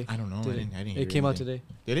now. Today. I don't know. Today. I didn't hear It came out anything. today.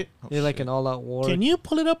 Did it? Oh, It's like shit. an all-out war. Can you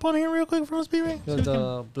pull it up on here real quick for us, B-Ray? Because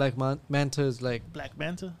the Black Manta is like Black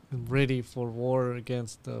Manta. ready for war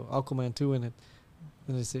against Aquaman 2 in it.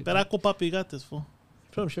 And they say, But Aqua Papi got this fool.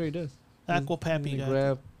 I'm sure he does. Aqua And Papi they got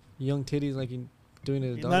grab young titties like he doing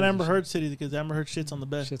it. it. Not Amber Heard City because Amber Heard shits on the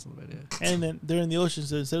bed. Shit's on the bed, yeah. And then they're in the ocean,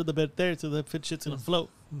 so instead of the bed there, so the shit's gonna float.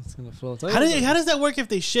 It's gonna float. How does that work if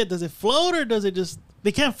they shit? Does it float or does it just?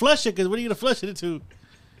 They can't flush it because what are you gonna flush it into?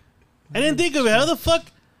 I didn't think of it. How the fuck?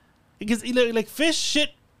 Because like fish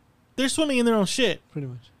shit, they're swimming in their own shit Pretty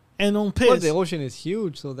much. and own But piss. the ocean is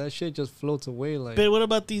huge, so that shit just floats away like. But what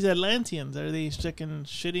about these Atlanteans? Are they fucking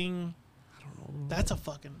shitting? I don't know. That's a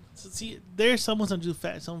fucking. See, there's someone's gonna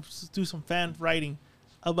do some fan writing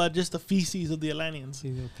about just the feces of the Atlanteans.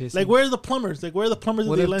 He's gonna piss Like him. where are the plumbers? Like where are the plumbers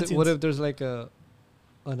What of if the Atlanteans? what if there's like an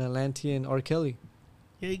Atlantean R. Kelly?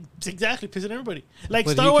 Yeah, it's exactly pissing everybody. Like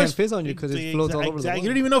But Star he Wars can't piss on you 'cause it floats all over the exactly. You water.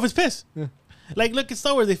 don't even know if it's piss. Yeah. Like look at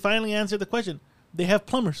Star Wars. They finally answered the question. They have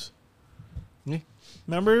plumbers. Yeah.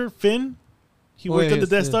 Remember Finn? He Oh, worked yeah, on the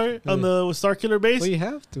Death yeah, Star yeah. on the Star Killer base. Well, you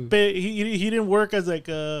have to. But he didn't work as like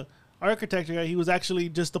a architecture guy. He was actually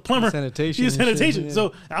just a plumber. Sanitation. He was and shit, sanitation. yeah.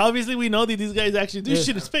 So obviously we know that these guys actually do Yeah. shit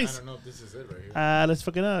in I space. don't know if this is it right here. Let's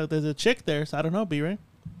fucking know. There's a chick there, so I don't know, B-Ray.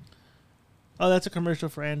 Oh, that's a commercial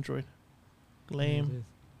for Android. Lame.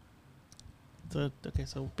 So, okay,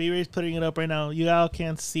 so B-Ray's putting it up right now. You all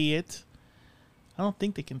can't see it. I don't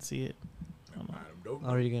think they can see it. I don't know.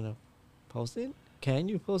 Are you gonna post it? Can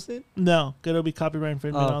you post it? No, it'll be copyright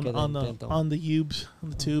infringement Oh, okay, on then the don't. on the tubes,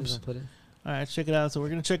 on the Okay, tubes. don't put it. All right, check it out. So we're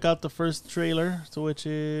gonna check out the first trailer, so which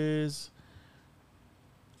is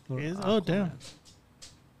Or oh damn, Aquaman.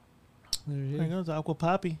 There it there is. goes Aqua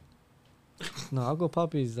Poppy. No, I'll go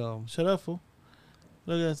Poppy's. Shut up, fool.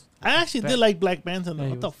 Look at this. I actually Bad. did like Black Manta. Yeah, he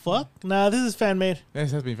What the was- fuck? Nah, this is fan made.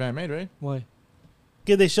 This has been fan made, right? Why?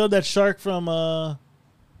 Okay, they showed that shark from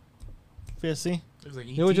FSC. It was like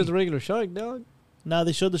It was just a regular shark, dog. Now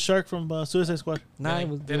they showed the shark from Suicide Squad. Nah, Then, it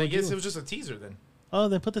was. then I guess it was just a teaser then. Oh,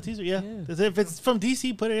 then put the teaser. Yeah. Yeah. If it's from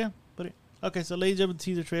DC, put it. Yeah, put it. Okay, so ladies and gentlemen,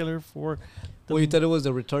 teaser trailer for Well, you thought it was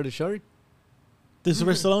a retarded shark? the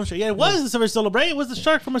Sylvester Stallone show. Yeah, it was the Sylvester Stallone, right? It was the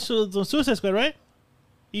shark from the Suicide Squad, right?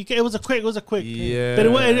 It was a quick. Yeah. But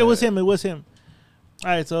it was him. It was him.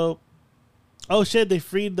 All right, so. Oh shit! They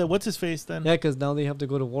freed the what's his face then. Yeah, because now they have to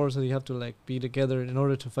go to war, so they have to like be together in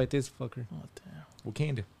order to fight this fucker. Oh, damn.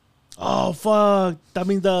 Wakanda. Oh fuck! That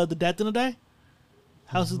means the dad gonna die.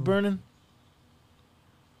 House is burning.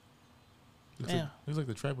 Looks like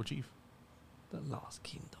the tribal chief. The Lost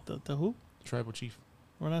Kingdom. The who? Tribal chief.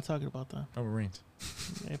 We're not talking about that. Oh, Marines.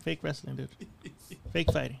 Yeah, fake wrestling, dude.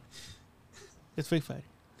 Fake fighting. It's fake fighting.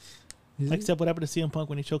 Is it? Except what happened to CM Punk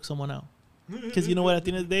when he choked someone out. Because you know what? At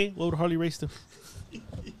the end of the day, what would Harley Race do? I'm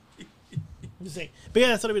just saying. But yeah,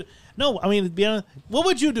 that's what I mean. No, I mean, to be honest, what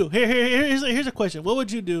would you do? Here's a question. What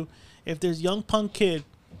would you do if there's young punk kid?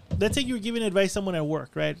 Let's say you were giving advice to someone at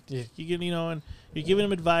work, right? Yeah. And you're giving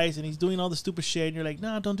him advice, and he's doing all the stupid shit, and you're like,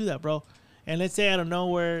 nah, don't do that, bro. And let's say out of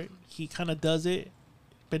nowhere he kind of does it,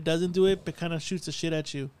 but doesn't do it, but kind of shoots the shit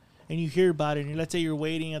at you, and you hear about it. And let's say you're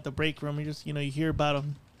waiting at the break room, and you hear about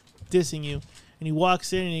him dissing you, and he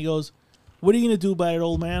walks in and he goes, "What are you gonna do about it,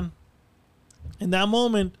 old man?" In that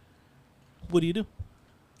moment, what do you do?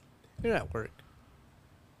 You're at work.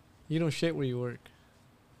 You don't shit where you work.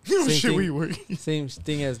 You Same shit thing. where you work. Same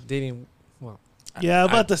thing as dating. Well, Yeah, I'm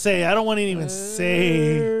about to say. I don't want to even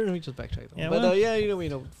say. Let me just backtrack. Though. Yeah, But well. yeah, you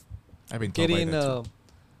know, I've been told by getting that too.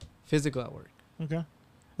 physical at work. Okay. What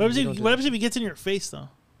happens You if, don't do what that. happens if he gets in your face though?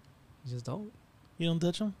 You just don't. You don't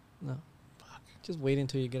touch him? No. Just wait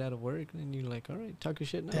until you get out of work, and you're like, all right, talk your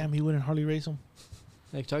shit now. Damn, he wouldn't hardly race him.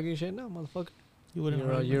 Like, talk your shit now, motherfucker. He wouldn't.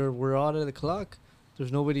 hardly- We're out of the clock.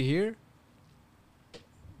 There's nobody here.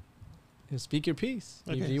 You speak your piece.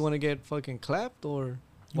 Okay. Do you want to get fucking clapped or You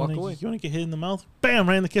walk wanna, away? You want to get hit in the mouth? Bam!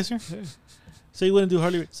 Right in the kisser. Yeah. So you wouldn't do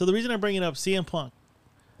hardly. So the reason I bring it up, CM Punk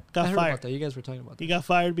I got heard about fired. that. You guys were talking about that. He got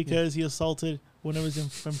fired because he assaulted one of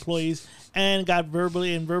his employees and got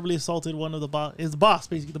verbally assaulted one of the boss. His boss,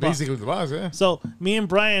 basically the boss. Basically the boss, yeah. So me and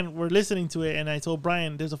Brian were listening to it, and I told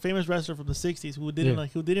Brian, "There's a famous wrestler from the '60s who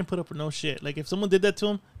didn't put up with no shit. Like if someone did that to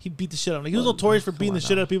him, he beat the shit out of him. Like, he was Well, notorious for come beating on the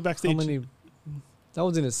shit now. out of people backstage. How many? That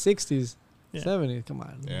was in the 60s, Yeah. 70s. Come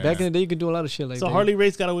on. Yeah. Back in the day, you could do a lot of shit like So that. Harley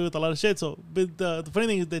Race got away with a lot of shit. So, but the funny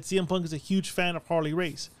thing is that CM Punk is a huge fan of Harley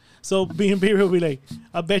Race. So being Beer will be like,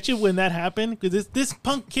 I bet you when that happened, because this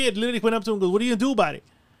punk kid literally went up to him and goes, "What are you gonna do about it?"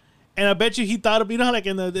 And I bet you he thought of, how like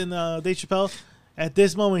in Dave Chappelle, at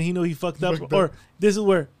this moment he knew he fucked up, or this is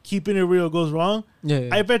where keeping it real goes wrong. Yeah.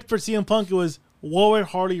 I bet for CM Punk it was, what would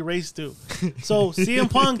Harley Race do? So CM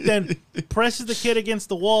Punk then presses the kid against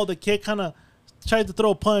the wall. The kid kind of tries to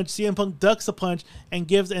throw a punch. CM Punk ducks the punch and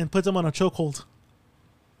puts him on a chokehold.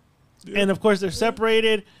 Yeah. And of course they're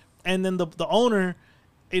separated. And then the owner,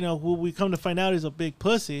 who we come to find out is a big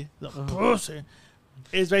pussy. The pussy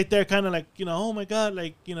is right there, kind of like, oh my god,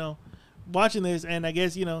 like, watching this. And I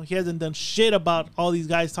guess he hasn't done shit about all these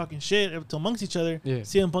guys talking shit amongst each other. Yeah.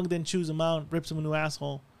 CM Punk then chews him out, rips him a new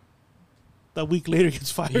asshole. A week later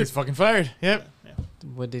gets fired. He's fucking fired. Yep. Yeah.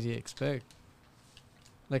 What did he expect?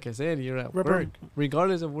 Like I said, you're at Rep- work.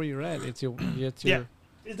 Regardless of where you're at, it's your. Yeah.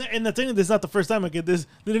 And the thing is, this is not the first time I get this.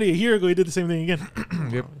 Literally a year ago, he did the same thing again.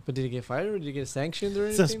 Yep. But did he get fired or did he get sanctioned or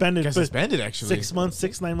anything? Suspended. Got but suspended actually. 6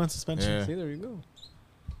 months, 9 months suspension. Yeah. See, there you go.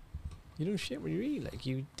 You don't shit where you eat. Like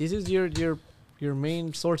this is your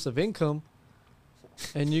main source of income,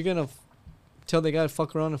 and you're gonna tell the guy to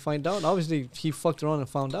fuck around and find out. Obviously, he fucked around and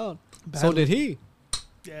found out. So Badly. did he.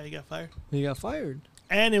 Yeah, he got fired. He got fired.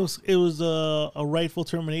 And it was a rightful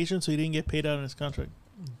termination, so he didn't get paid out on his contract.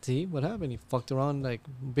 See what happened? He fucked around like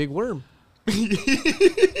big worm. Playing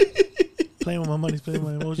with my money, playing with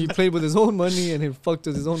my He emotions. played with his own money and he fucked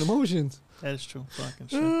with his own emotions. That is true. Fucking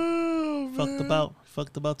shit. Oh, Fucked man. about.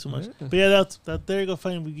 Fucked about too much. Yeah. But yeah, that there you go.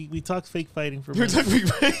 Fine. We talked fake fighting for a We're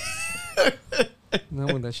minute. talking Now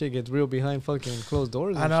when that shit gets real behind fucking closed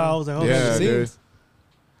doors. I and know. shit. I was like, oh, Yeah, the dude. scenes.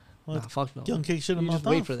 Well, Nah, fuck no. young kids shouldn't You have just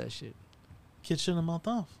mouthed wait off. for that shit. Kids shouldn't have mouthed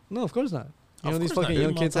off. No, of course not. You Of know these course not. fucking They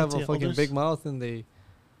young mouth kids off have to a your fucking elders. big mouth and they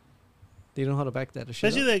don't know how to back that shit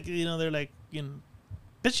Especially up. like they're like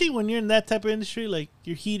especially when you're in that type of industry, like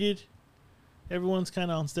you're heated. Everyone's kind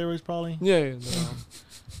of on steroids, probably. Yeah. No.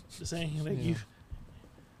 Just saying, like Yeah. you.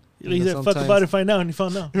 Yeah, He said, "Fuck sometimes- about it, find out," and he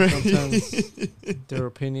found out. Sometimes their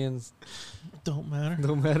opinions Don't matter.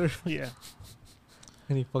 don't matter. Yeah,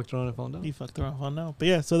 And he fucked around and found out. he fucked around, found out. But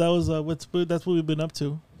yeah, so that was that's what we've been up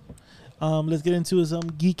to. Let's get into some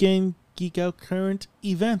geeking Geek Out current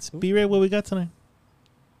events. B-Ray, what we got tonight?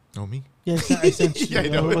 Oh, me? Yeah, I sent you. Yeah, I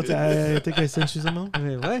know. I think I sent you something.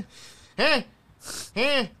 Wait, what? I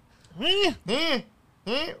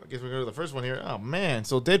guess we're going to the first one here. Oh, man.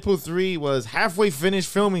 So Deadpool 3 was halfway finished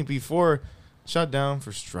filming before shut down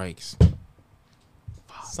for strikes.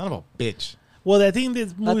 Son of a bitch. Well, I think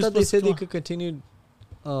this I movie thought they said they could continue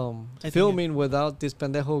filming without this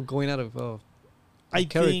pendejo going out of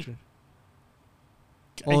character.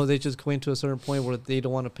 They just went to a certain point where they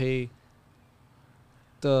don't want to pay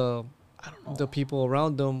the people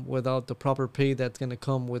around them without the proper pay that's going to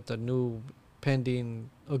come with the new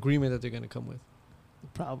pending agreement that they're going to come with.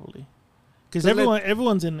 Probably. Because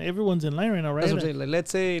everyone's in line right now, right? That's what I'm saying. Like,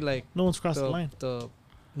 let's say like no one's crossed the line.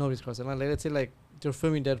 Nobody's crossed the line. Like, let's say like they're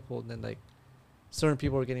filming Deadpool, then like certain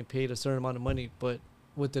people are getting paid a certain amount of money, but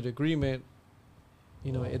with the agreement,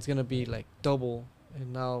 it's gonna be like double.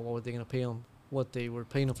 And now, what are they gonna pay them? What they were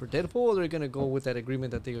paying them for Deadpool, or they're gonna go with that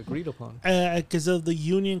agreement that they agreed upon? Because of the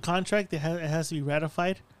union contract, it has to be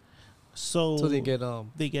ratified. So they get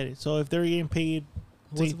it. So if they're getting paid,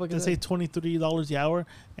 let's say $23 the hour,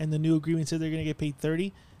 and the new agreement says they're gonna get paid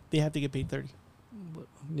 $30, they have to get paid $30.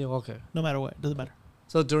 Yeah, okay. No matter what, doesn't matter.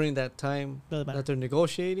 So during that time that they're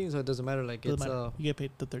negotiating, so it doesn't matter. Like doesn't matter. You get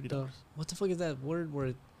paid the $30. What the fuck is that word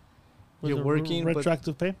where you're working?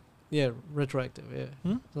 Retroactive pay. Yeah, retroactive.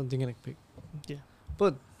 Yeah, something like pick. Yeah,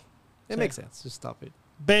 but it makes sense. Just stop it.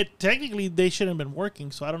 But technically, they shouldn't have been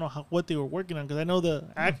working. So I don't know what they were working on, because I know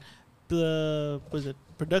the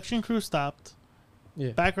production crew stopped.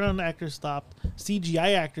 Yeah. Background actors stopped.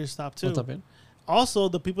 CGI actors stopped too. What's up, man? Also,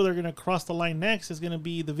 the people that are going to cross the line next is going to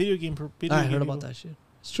be the video game. I heard about that shit.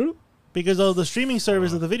 It's true. Because of the streaming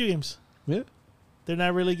service of the video games. Yeah. They're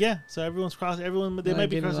not really, So everyone's crossing. They might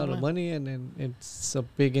be crossing a lot of money, and then it's a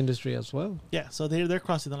big industry as well. Yeah, so they're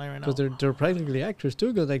crossing the line right now. Because they're practically actors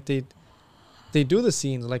too. Because like they do the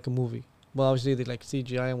scenes like a movie. Well, obviously they like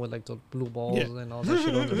CGI and with like the blue balls and all that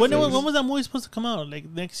shit on their when was that movie supposed to come out? Like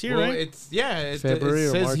next year, right? February it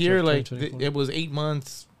or says March here like it was 8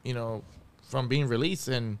 months, from being released,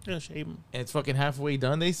 and it's fucking halfway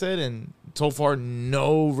done. They said, and so far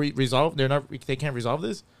no resolve. They can't resolve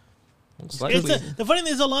this. The funny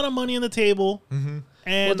thing is, a lot of money on the table,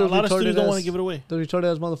 and a lot of studios don't want to give it away. The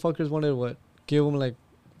retarded ass motherfuckers wanted what? Give them like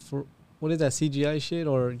for what is that CGI shit,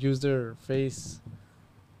 or use their face?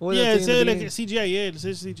 It said like CGI. Yeah, it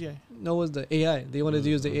says CGI. No, it was the AI. They wanted to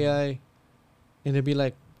use the AI, and it'd be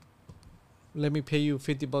like, let me pay you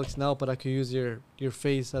 $50 now, but I can use your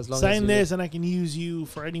face as long as sign this, and I can use you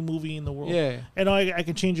for any movie in the world. Yeah, and I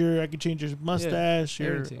can change your mustache,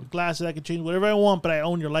 your glasses. I can change whatever I want, but I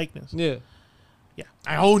own your likeness. Yeah,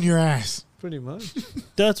 I own your ass. Pretty much.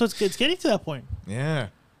 That's it's getting to that point. Yeah,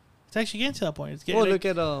 it's actually getting to that point. It's getting. Look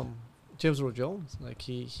at James Earl Jones. Like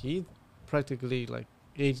he practically like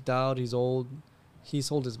aged out. He's old. He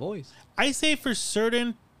sold his voice. I say for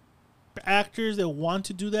certain actors that want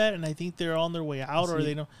to do that, and I think they're on their way out, or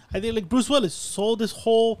they know. I think like Bruce Willis sold his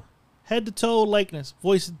whole head to toe likeness,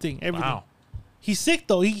 voice and thing, everything. Wow. He's sick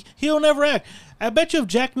though. He'll never act. I bet you if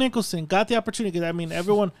Jack Nicholson got the opportunity, because I mean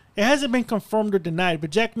everyone, it hasn't been confirmed or denied, but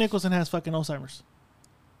Jack Nicholson has fucking Alzheimer's.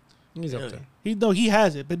 He's up there. He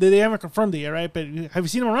has it, but they haven't confirmed it yet, right? But have you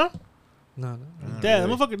seen him around? No. Yeah,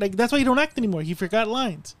 really. Motherfucker, like that's why he don't act anymore. He forgot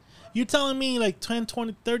lines. You're telling me like 10,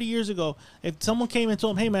 20, 30 years ago, if someone came and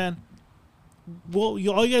told him, hey man, well, all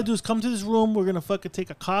you gotta do is come to this room. We're gonna fucking take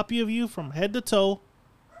a copy of you from head to toe,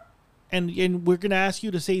 and we're gonna ask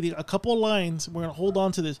you to say a couple of lines. We're gonna hold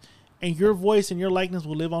on to this, and your voice and your likeness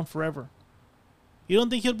will live on forever. You don't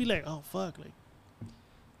think he'll be like, oh fuck, like?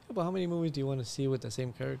 Yeah, but how many movies do you want to see with the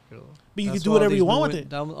same character? Though? But you can do whatever you want with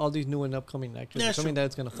it. All these new and upcoming actors. Yeah, something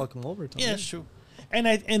that's gonna fuck them over. Yeah, it's true. And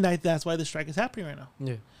that's why the strike is happening right now.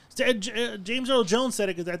 Yeah. So, James Earl Jones said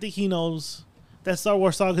it because I think he knows that Star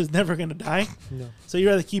Wars saga is never gonna die. No. So you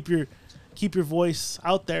rather keep your voice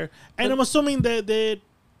out there. And but I'm assuming that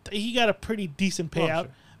he got a pretty decent payout.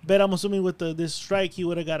 Sure. But I'm assuming with this strike, he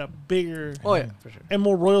would have got a bigger, for sure, and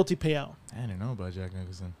more royalty payout. I don't know about Jack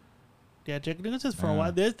Nicholson. Yeah, Jack Nicholson for a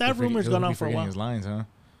while. That rumor's gone on for a while. His lines, huh?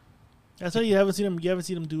 That's why you haven't seen him. You haven't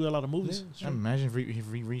seen him do a lot of movies. Yeah, sure. Imagine if he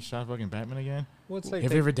reshot fucking Batman again. What's like?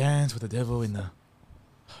 Have you ever danced with the devil in the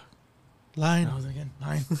line?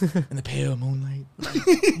 Line in the pale moonlight.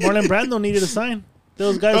 Marlon Brando needed a sign.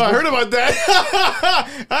 Those guys. Oh, I heard about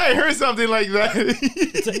that. I heard something like that.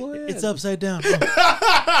 It's upside down.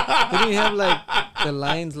 Didn't he have like the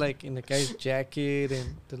lines like in the guy's jacket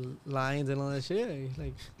and the lines and all that shit? Yeah,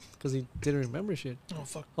 like because he didn't remember shit. Oh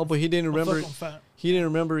fuck. Oh, but he didn't remember. He didn't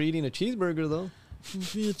remember eating a cheeseburger though.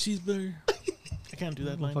 Eat a cheeseburger. I can't do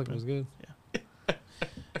that line. Fuck, it was good. Yeah.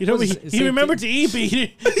 You know, he remembered to eat, but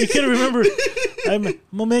he couldn't remember. I'm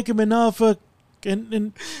gonna make him an offer,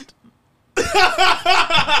 and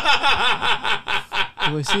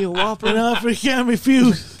Do I see a Whopper? an offer he can't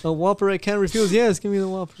refuse. A Whopper I can't refuse. Yes, give me the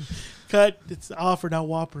Whopper. Cut. It's offer, not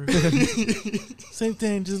Whopper. Same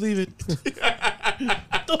thing. Just leave it.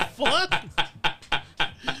 The fuck?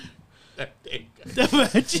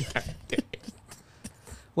 Imagine.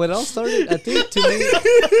 What all started, I think, to me.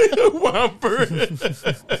 Whopper.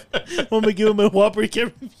 I'm gonna give him a Whopper he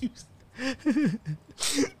can't refuse.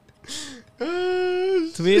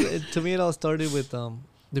 To me, it all started with the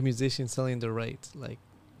musicians selling their rights, like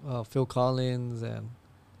Phil Collins and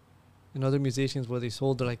other musicians, where they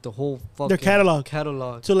sold the whole fucking Their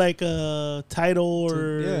catalog. So like Tidal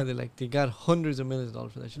or They got hundreds of millions of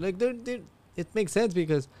dollars for that shit. Like it makes sense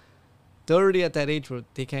because they're already at that age where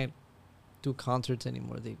they can't do concerts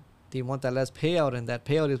anymore. They want that last payout, and that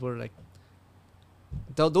payout is where like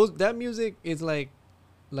that music is like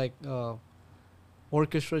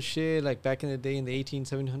orchestra shit, like back in the day in the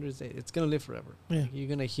 1700s. It's gonna live forever. Yeah. Like, you're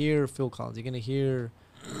gonna hear Phil Collins. You're gonna hear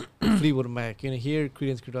Fleetwood Mac. You're gonna hear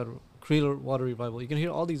Clearwater Revival. You're gonna hear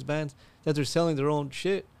all these bands that are selling their own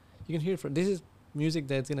shit. You can hear this is music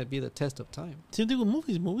that's gonna be the test of time. Same thing with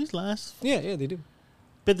movies. Movies last. Yeah, they do.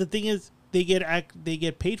 But the thing is, they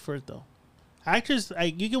get paid for it though. Actors,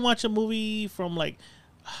 like you can watch a movie from like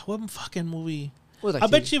what fucking movie? I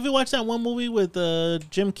bet you if you watch that one movie with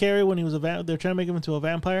Jim Carrey when he was they're trying to make him into a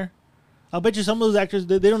vampire. I'll bet you some of those actors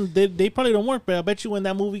they probably don't work, but I bet you when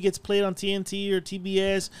that movie gets played on TNT or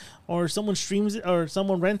TBS or someone streams it or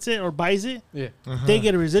someone rents it or buys it, Yeah. they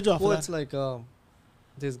get a residual off Well, of it's that. like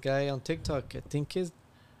this guy on TikTok. I think his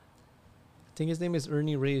name is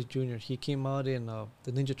Ernie Reyes Jr. He came out in the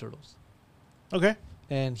Ninja Turtles, Okay.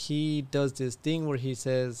 and he does this thing where he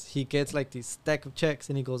says he gets like this stack of checks,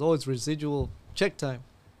 and he goes, "Oh, it's residual check time,"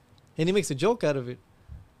 and he makes a joke out of it,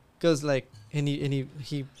 cause like, and he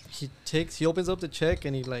opens up the check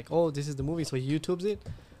and he like, "Oh, this is the movie," so he YouTubes it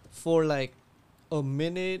for like a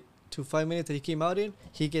minute to 5 minutes that he came out in.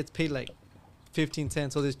 He gets paid like 15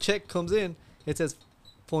 cents. So this check comes in, it says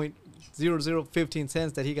 0.0015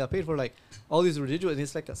 cents that he got paid for like all these residuals, and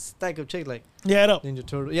it's like a stack of checks like Yeah, it up. Ninja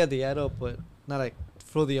Turtle. Yeah, they add up, but not like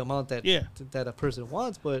for the amount that that a person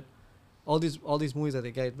wants, but all these movies that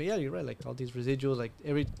they get. But yeah, you're right. Like all these residuals, like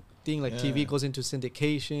everything, like TV goes into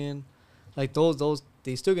syndication. Like those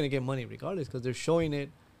they still gonna get money regardless because they're showing it,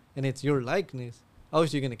 and it's your likeness.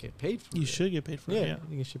 Obviously, you're gonna get paid for it. You should get paid for it. Yeah.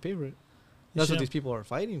 You should pay for it. That's what these people are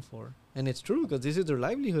fighting for, and it's true because this is their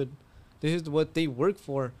livelihood. This is what they work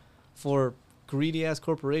for greedy ass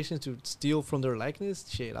corporations to steal from their likeness.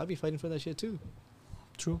 Shit, I'd be fighting for that shit too.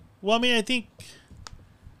 True. Well, I mean, I think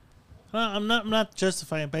I'm not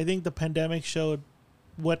justifying, but I think the pandemic showed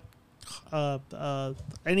what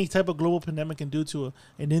any type of global pandemic can do to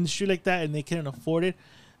an industry like that, and they couldn't afford it.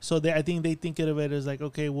 So I think they think of it as like,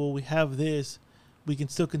 okay, well, we have this, we can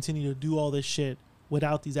still continue to do all this shit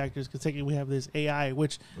without these actors. Because technically, we have this AI,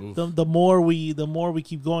 which the more we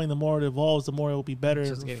keep going, the more it evolves, the more it will be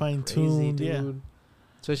better, fine tuned. Yeah.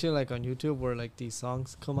 Especially like on YouTube where like these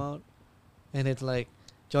songs come out, and it's like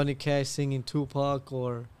Johnny Cash singing Tupac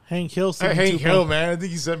or Hank Hill singing Hank Tupac. Hill, man. I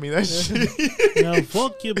think you sent me that shit. You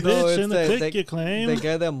fuck you, bitch, and the click you claim. The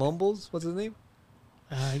guy that mumbles, what's his name?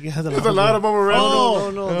 There's a lot of them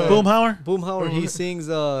around. No. Boomhauer. Boomhauer. He sings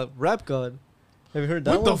Rap God. Have you heard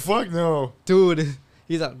that what one? the fuck? No. Dude,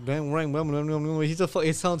 he's like,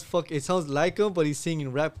 it sounds like him, but he's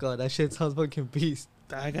singing Rap God. That shit sounds fucking beast.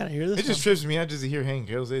 I gotta hear this. It just trips me out just to hear Hank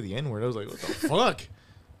Hill say the N word. I was like, what the fuck?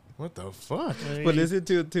 What the fuck? But listen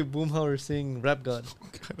to Boomhauer sing Rap God.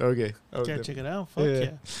 Okay. Gotta check it out. Fuck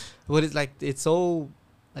yeah. But it's like, it's so,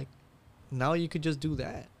 like, now you could just do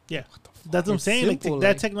that. Yeah. That's what I'm saying. Simple,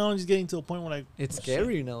 that technology is getting to a point where like it's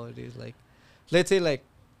scary nowadays. Like, let's say like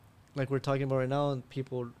we're talking about right now, and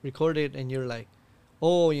people record it, and you're like,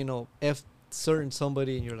 oh, F certain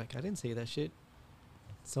somebody, and you're like, I didn't say that shit.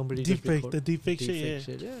 Somebody deepfake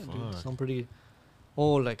shit. Yeah, dude, somebody.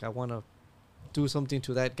 Oh, like I want to do something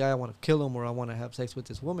to that guy. I want to kill him, or I want to have sex with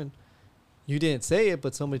this woman. You didn't say it,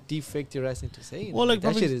 but somebody defaked your ass into saying it. Well, like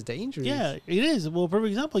that shit is dangerous. Yeah, it is. Well, for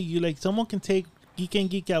example, you like someone can take Geek and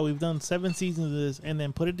Geek Out. We've done 7 seasons of this, and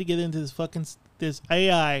then put it together into this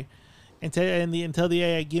AI, and tell the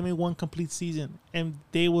AI, give me one complete season, and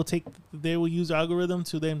they will use algorithm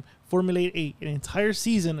to then formulate an entire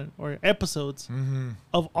season or episodes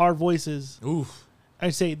of our voices. Oof. I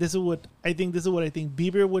say this is what I think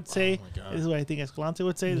Bieber would say. Oh, this is what I think Escalante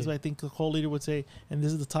would say. This is what I think the whole leader would say, and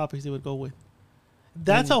this is the topics they would go with.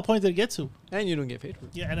 That's how point they get to. And you don't get paid for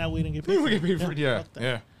it. Yeah, and now we don't get paid for it.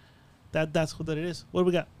 Yeah. That's what that it is. What do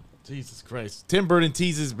we got? Jesus Christ. Tim Burton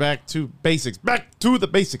teases back to basics. Back to the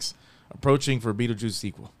basics. Approaching for Beetlejuice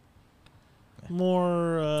sequel.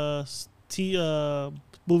 More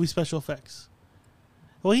movie special effects.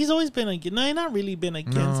 Well, he's always been he's not really been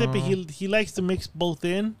against it, but he likes to mix both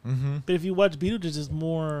in. Mm-hmm. But if you watch Beetlejuice, it's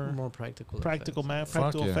more practical practical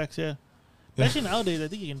yeah. effects. Yeah, especially nowadays, I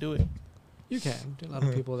think you can do it. You can. A lot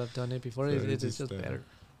of people have done it before. Yeah, It's it's just better.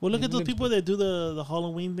 Well, look Yeah, at those looks people that do the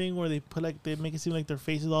Halloween thing where they they make it seem like their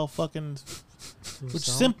face is all fucking. Which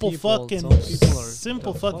Some people are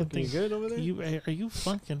simple fucking thing. You good over there? Are you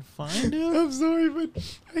fucking fine, dude? I'm sorry, but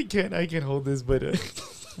I can't hold this. But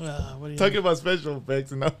What do you talking about special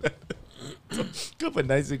effects and all that. A couple of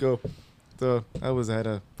nights ago, so I was at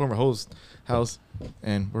a former host house,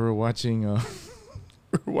 and we were watching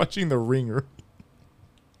The Ringer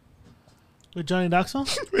with Johnny Knoxville?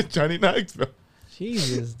 with Johnny Knoxville.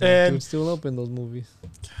 Jesus, that And- dude's still up in those movies.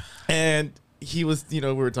 And he was, we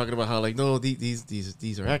were talking about how like, no, these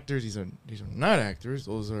are actors, these are not actors,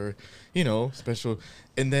 those are, special.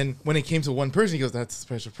 And then when it came to one person, he goes, that's a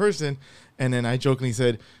special person. And then I jokingly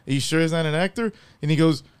said, are you sure it's not an actor? And he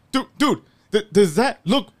goes, dude, does that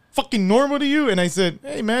look fucking normal to you? And I said,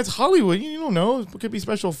 hey man, it's Hollywood, you don't know, it could be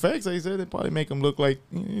special effects. I said, they probably make them look like,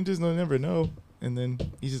 you just never know. And then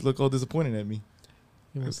he just looked all disappointed at me.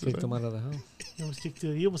 You almost kicked him out of the house. He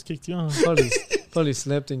almost kicked you out. Probably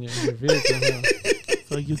slept in your vehicle. Huh?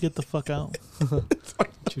 So you get the fuck out.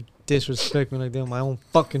 You disrespect me like that in my own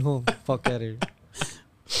fucking home. Fuck out of here.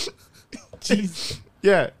 Jeez.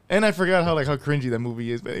 Yeah, and I forgot how cringy that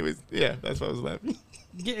movie is. But anyways, yeah, that's why I was laughing.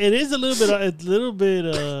 Yeah, it is a little bit.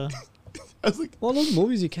 I was like, Well, those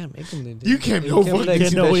movies you can't make them. Then, You can't- You no can't fuck- like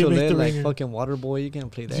can't no way special make ed, the like Ringer. fucking Waterboy. You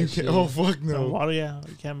can't play that you shit. can't. Oh fuck No. no. Water, yeah,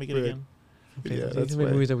 you can't make it Right. again. Play Yeah, those. that's You can make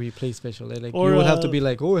right. movies that we play special ed. Like Or, you would have to be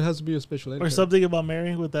like, oh, it has to be a special ed. Or character. something about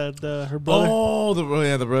Mary with that her brother. Oh, the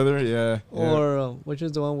brother, yeah. Or which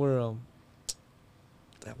is the one where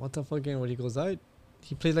what the fucking where he goes out?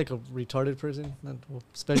 He plays like a retarded person, not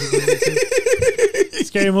special person.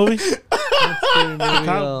 Scary movie. Not scary movie,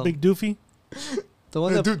 Cop, Big Doofy. the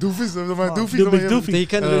one yeah. that Doofus, Fuck. Doofus. Big Doofy. he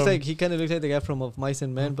kind of looks Um, like the guy from Of Mice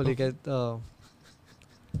and Men, but he got what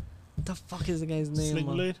the fuck is the guy's name? Sling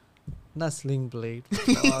Blade. Not Sling Blade.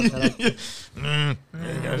 It's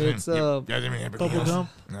Bubble Gum.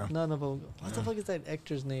 no, but what the fuck is that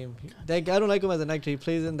actor's name? That guy, I don't like him as an actor. He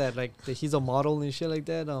plays in that he's a model and shit like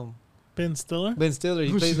that. Ben Stiller. Ben Stiller.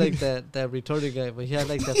 He plays like that retarded guy, but he had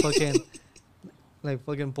like that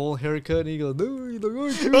fucking bowl haircut. And he goes, no, he's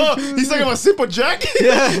like, Oh, he's talking about Simple Jack.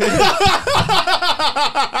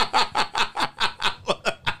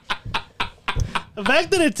 The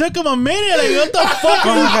fact that it took him a minute, like what the fuck?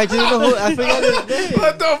 I forgot his name.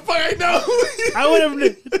 What the fuck? I know. I would have.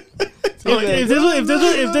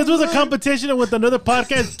 If this was a competition with another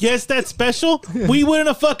podcast, guess that special, we wouldn't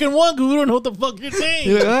have fucking won because we don't know what the fuck you're saying.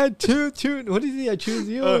 Yeah, I choose. What is he? I choose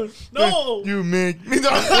you. No. You make me. No,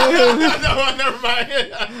 never mind.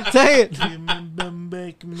 Say it.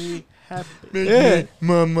 Make me happy. Make Yeah. me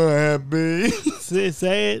mama happy. Say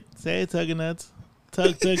it, Tuggy Nuts.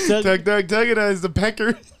 Tug. Tug it as the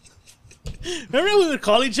pecker. Remember we would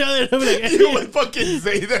call each other and be like, hey, You would fucking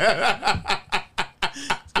say that.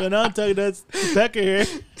 what's going on, Tuggy Nuts? Becker here.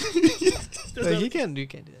 Like, you can't do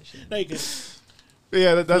that shit. No, you can.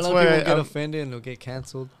 Yeah, that's a lot of why people I. get offended and they'll get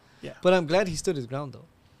canceled. Yeah. But I'm glad he stood his ground though.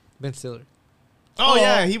 Ben Stiller. Oh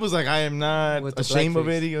yeah, he was like, I am not With the ashamed of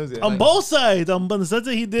blackface. it. He goes, yeah, On like- both sides. On the sense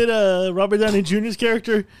that he did Robert Downey Jr.'s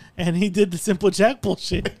character and he did the Simple Jack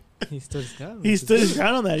bullshit. He stood his ground. He stood his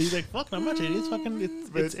ground on that. He's like, fuck, not much. It's fucking,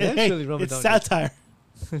 it's Actually, Robert it's Downey. satire.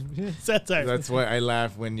 Yeah. Satire. That's why I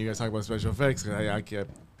laugh when you guys talk about special effects, because I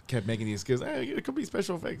kept making these skills. Hey, it could be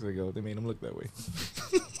special effects. I go, they made them look that way.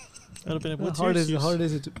 That would have been How what's hard yours? is it? Hard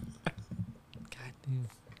is it? God damn.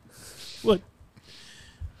 What?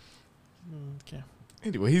 Okay.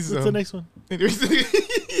 Anyways, What's the next one? anyways,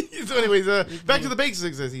 so anyways, back to the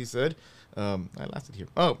basics, as he said. I lasted here.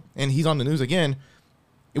 Oh, and he's on the news again.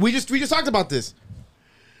 We just talked about this.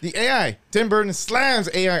 The AI. Tim Burton slams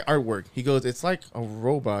AI artwork. He goes, it's like a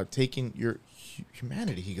robot taking your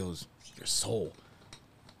humanity. He goes, your soul.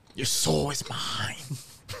 Your soul is mine.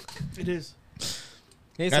 It is.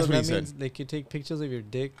 Hey, That's so what that he means said. they could take pictures of your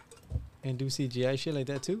dick and do CGI shit like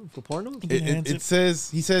that too for porno. It says,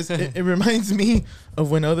 he says, it reminds me of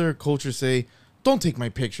when other cultures say, don't take my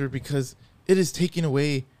picture because it is taking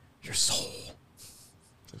away your soul.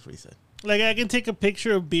 That's what he said. Like I can take a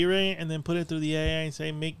picture of B-Ray and then put it through the AI and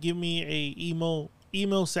say, give me a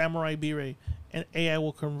emo samurai B-Ray, and AI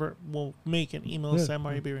will make an emo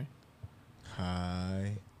samurai B-Ray.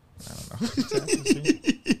 Hi. I don't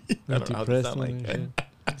know. I don't know how to Depressed sound one like and that.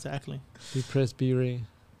 shit. Exactly. Depressed B-Ray.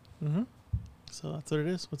 Mm-hmm. So that's what it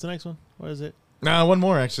is. What's the next one? What is it? Nah, one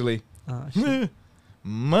more actually. Ah, shit.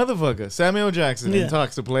 Motherfucker, Samuel Jackson Yeah. in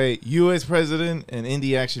talks to play U.S. president in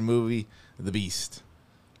indie action movie The Beast.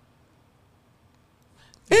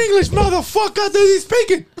 English, motherfucker, this is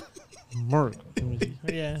speaking. Merc.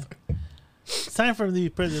 Yeah. It's time for the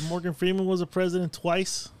president. Morgan Freeman was a president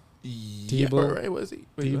twice. Debo. right? Was he?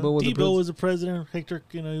 Wait, Debo what? was the Debo was the president. Hector,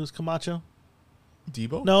 he was Camacho.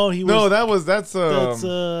 Debo? No, he was. No, that's that's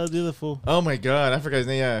the other fool. Oh my god, I forgot his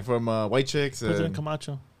name. Yeah, from White Chicks. President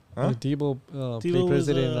Camacho. Huh? Debo Debo played was,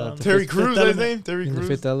 president Terry Fifth Crews, that's his Element. name. Terry in the Crews.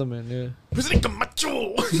 Fifth Element. Yeah. President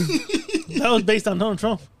Camacho. That was based on Donald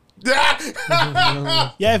Trump.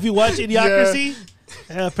 Yeah. Yeah, if you watch Idiocracy,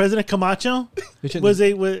 President Camacho Which one? was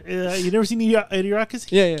you never seen Idiocracy?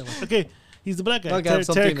 Yeah, yeah. Okay, he's the black guy. I got Terry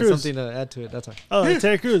something, Crews. something to add to it. That's all. Oh,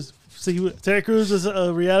 Terry Crews. So Terry Crews was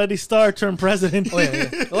a reality star turned president. Oh yeah,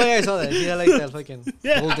 yeah. Oh yeah, I saw that. He had like that fucking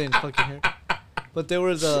Yeah. golden fucking hair. But there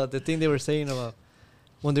was the thing they were saying about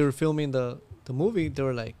when they were filming the movie. They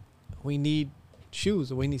were like, "We need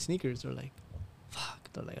shoes. Or we need sneakers." They're like, "Fuck."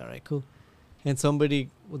 They're like, "All right, cool." And somebody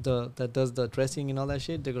with that does the dressing and all that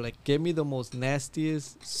shit, they go like, "Give me the most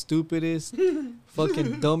nastiest, stupidest,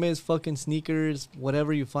 fucking dumbest fucking sneakers,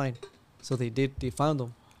 whatever you find." So they did. They found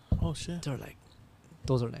them. Oh shit. They're like,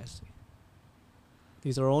 "Those are nasty.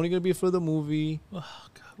 These are only gonna be for the movie." Oh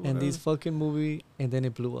god. And these fucking movie, and then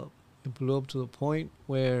it blew up. It blew up to the point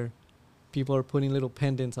where people are putting little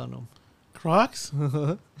pendants on them. Crocs.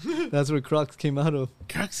 That's where Crocs came out of.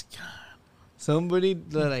 Crocs. Somebody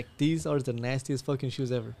they're like, these are the nastiest fucking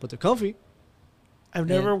shoes ever, but they're comfy. I've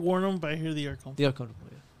never worn them, but I hear they are comfy. They are comfortable.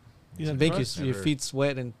 Yeah. You So have make Crocs? your feet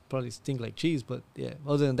sweat and probably stink like cheese, but yeah.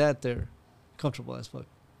 Other than that, they're comfortable as fuck.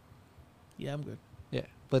 Yeah, I'm good. Yeah,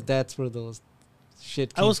 but that's where those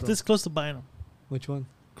shit. I Came was from. this close to buying them. Which one?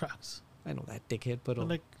 Crocs. I know that dickhead, but But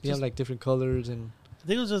like, you have just- like different colors and. I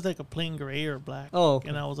think it was just like a plain gray or black. Oh, okay.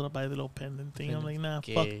 And I was gonna buy the little pendant thing. I'm like, nah,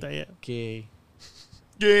 Okay. fuck that. Yeah. Okay.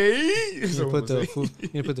 Gay.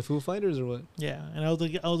 You put the Foo Fighters or what? Yeah, and I was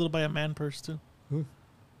gonna buy a man purse too. Ooh.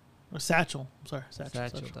 A satchel. I'm sorry,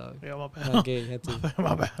 Satchel, dog. Yeah, my bad. Not gay. Had to.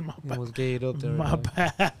 my bad. My bad. Almost gayed up there. My dog.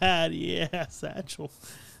 bad. Yeah, satchel.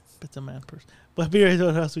 It's a man purse. But be right.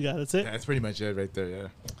 What else we got? That's it. That's pretty much it right there. Yeah.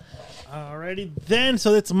 Alrighty then.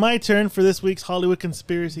 So it's my turn for this week's Hollywood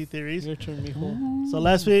conspiracy theories. Your turn, mijo. So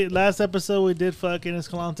last episode we did fucking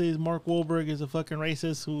Escalante's Mark Wahlberg is a fucking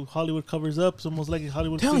racist who Hollywood covers up. So most likely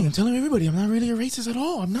Hollywood. I'm telling everybody, I'm not really a racist at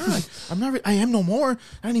all. I'm not. I'm not. I am no more.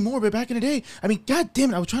 Not anymore. But back in the day, I mean, god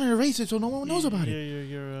damn it, I was trying to erase it so no one knows about it.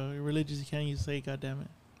 You're religious. You can't use say. God damn it.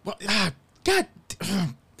 Well, god,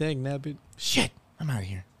 Dang, nabbit. shit. I'm out of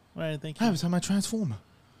here. All right. Thank I you. was on my transformer.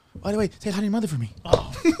 By the way, say hi to your mother for me.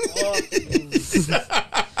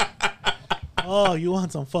 Oh, you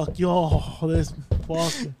want some fuck? Yo, this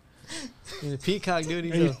fucking. The peacock, dude.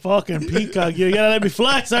 He's Hey, a fucking peacock. You gotta let me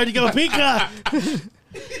fly. Sorry, you got a peacock.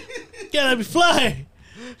 You gotta let me fly.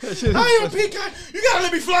 I am a peacock. You gotta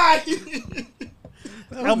let me fly.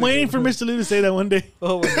 I'm waiting for Mr. Lou to say that one day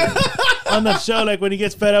Oh my god. on the show, like when he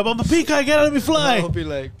gets fed up. I'm a peacock. You gotta let me fly. I'll be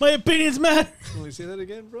like, My opinions matter. can we say that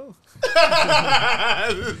again, bro? This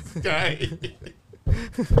guy.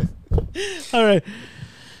 All right.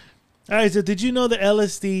 All right. So, did you know that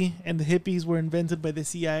LSD and the hippies were invented by the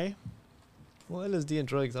CIA? Well, LSD and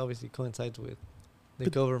drugs obviously coincides with the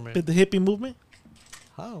But- government. But the hippie movement?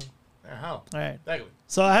 How? How? All right. Exactly.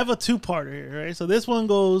 So I have a two-parter here, right? So this one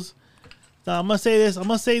goes. Now I'm gonna say this. I'm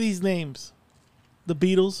gonna say these names: the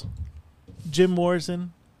Beatles, Jim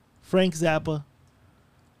Morrison, Frank Zappa,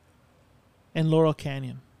 and Laurel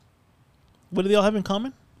Canyon. What do they all have in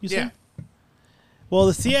common? You say? Yeah. Well,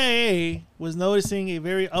 the CIA was noticing a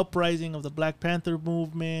very uprising of the Black Panther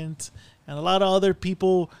movement and a lot of other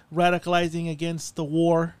people radicalizing against the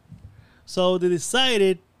war. So they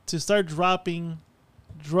decided to start dropping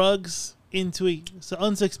drugs into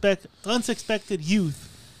unsuspected youth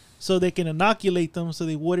so they can inoculate them so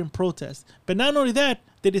they wouldn't protest. But not only that,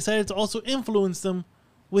 they decided to also influence them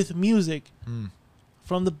with music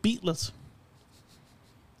from the Beatles.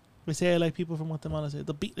 We say I like people from Guatemala say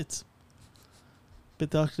the Beatles. But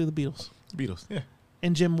they're actually the Beatles. Beatles. Yeah.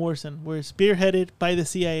 And Jim Morrison were spearheaded by the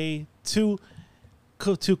CIA to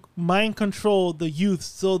mind control the youth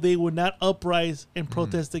so they would not uprise and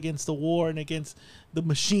protest against the war and against the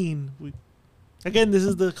machine. Again, this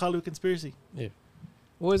is the Hollywood conspiracy. Yeah.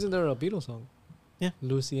 Well, isn't there a Beatles song? Yeah.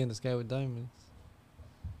 Lucy and the Sky with Diamonds.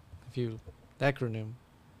 If you, the acronym,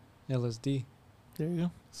 LSD. There you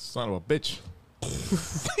go. Son of a bitch.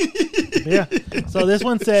 Yeah. So this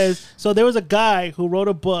one says, so there was a guy who wrote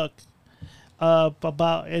a book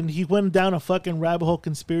about, and he went down a fucking rabbit hole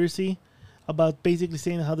conspiracy about basically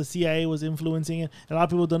saying how the CIA was influencing it. And a lot of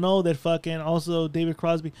people don't know that fucking also David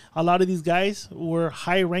Crosby, a lot of these guys were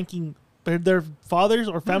high-ranking, their fathers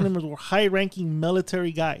or family members were high-ranking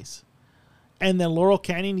military guys. And then Laurel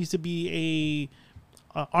Canyon used to be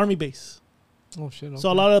a army base. Oh shit. Okay.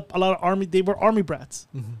 So a lot of army, they were army brats.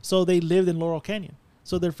 Mm-hmm. So they lived in Laurel Canyon.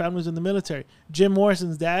 So their family was in the military. Jim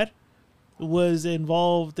Morrison's dad was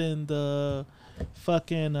involved in the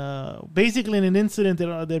fucking basically in an incident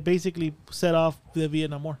that basically set off the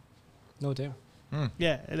Vietnam War. No damn.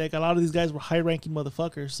 Yeah, like a lot of these guys were high-ranking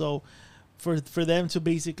motherfuckers. So for them to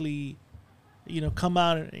basically, you know, come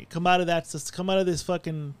out of this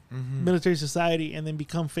fucking military society and then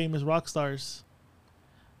become famous rock stars,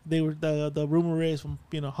 they were the rumor is from,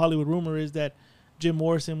 you know, Hollywood rumor is that Jim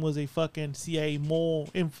Morrison was a fucking CIA mole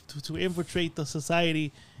to infiltrate the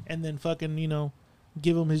society and then fucking, you know,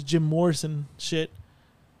 give him his Jim Morrison shit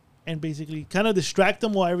and basically kind of distract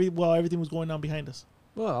them while everything was going on behind us.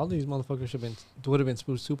 Well, all these motherfuckers would have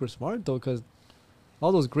been super smart though, because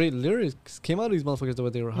all those great lyrics came out of these motherfuckers though.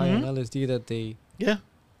 They were high on LSD. That they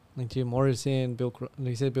like Jim Morrison,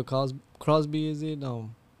 they said Bill Crosby. Is it who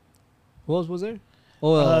else was there?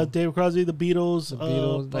 Oh, David Crosby, the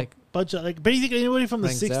Beatles, like bunch of like basically anybody from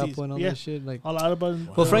Frank the '60s, Zappa and all that shit. Like a lot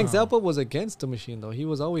about. Well, Frank Zappa was against the machine though. He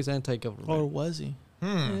was always anti-government. Or was he?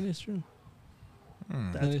 That is true.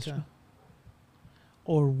 That is true.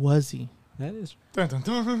 Or was he? That is. Dun, dun,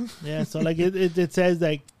 dun. Yeah, so like it says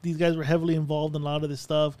like these guys were heavily involved in a lot of this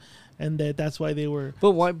stuff, and that's why they were.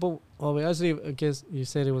 But why? But well, actually, I guess you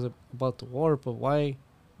said it was about the war, but why?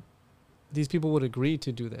 These people would agree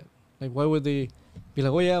to do that. Like, why would they be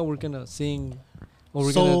like, oh yeah, we're gonna sing, or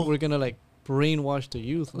we're gonna like brainwash the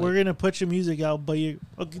youth? Like, we're gonna put your music out, but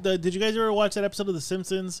did you guys ever watch that episode of The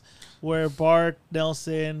Simpsons where Bart,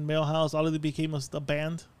 Nelson, Milhouse, all of them became a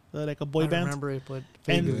band? Like a boy band. I remember it, but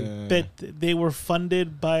but they were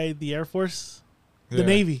funded by the Air Force, the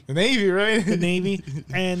Navy, right? the Navy,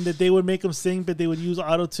 and that they would make them sing, but they would use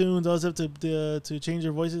auto tunes, all stuff to change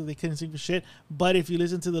their voices. They couldn't sing for shit. But if you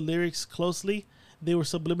listen to the lyrics closely, they were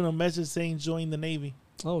subliminal messages saying join the Navy.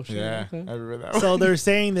 Oh shit! Yeah, okay. I remember that. So they're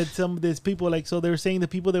saying that some of these people, like, so they're saying the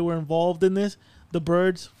people that were involved in this, the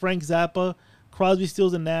Byrds, Frank Zappa, Crosby,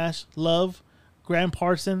 Stills and Nash, Love, Graham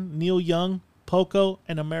Parson, Neil Young, Poco,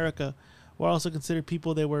 and America were also considered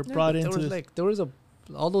people that were brought into this. There was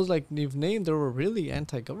all those like you've named. They were really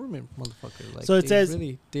anti-government motherfuckers. Like, so it they says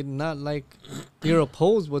really did not like. They were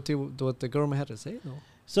opposed what the government had to say though.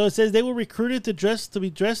 So it says they were recruited to be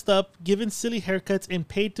dressed up, given silly haircuts, and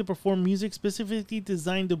paid to perform music specifically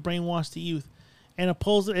designed to brainwash the youth. And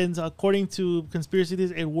according to conspiracy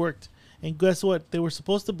theories, it worked. And guess what? They were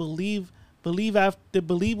supposed to believe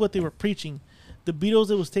what they were preaching. The Beatles,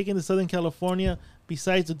 it was taken to Southern California.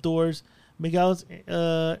 Besides the Doors, Miguel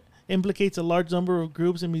implicates a large number of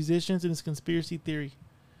groups and musicians in his conspiracy theory.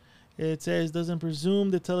 It says, doesn't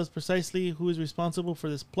presume to tell us precisely who is responsible for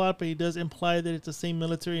this plot, but he does imply that it's the same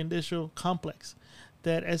military industrial complex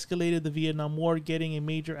that escalated the Vietnam War, getting a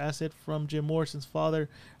major asset from Jim Morrison's father,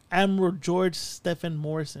 Admiral George Stephen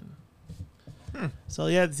Morrison. So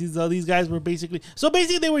yeah, these guys were basically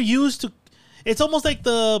they were used to. It's almost like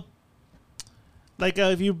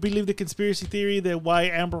if you believe the conspiracy theory that why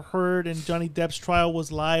Amber Heard and Johnny Depp's trial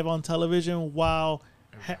was live on television while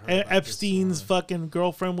Epstein's fucking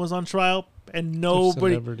girlfriend was on trial and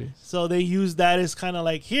nobody. So they used that as kind of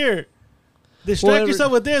like, here, distract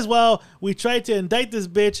yourself with this while we try to indict this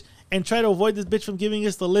bitch and try to avoid this bitch from giving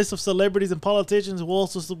us the list of celebrities and politicians who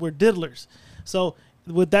also were diddlers. So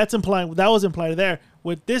what that was implied there.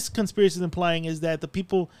 What this conspiracy is implying is that the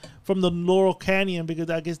people from the Laurel Canyon,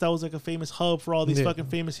 because I guess that was like a famous hub for all these fucking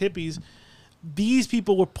famous hippies, these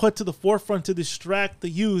people were put to the forefront to distract the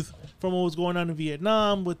youth from what was going on in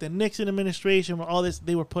Vietnam with the Nixon administration, with all this.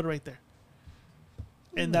 They were put right there.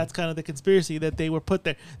 And that's kind of the conspiracy, that they were put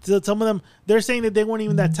there. So some of them, they're saying that they weren't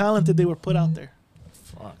even that talented. They were put out there.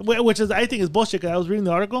 Fuck. Which is, I think, is bullshit, because I was reading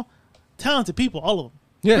the article. Talented people, all of them.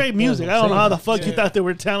 Yeah, great music. I don't know how the fuck you thought they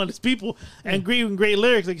were talented people. And great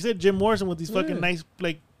lyrics. Like you said, Jim Morrison with these fucking nice,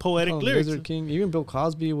 like, poetic lyrics. Lizard King. Even Bill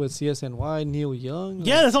Cosby with CSNY, Neil Young.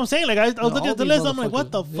 Yeah, that's what I'm saying. Like, I was looking at the list. I'm like,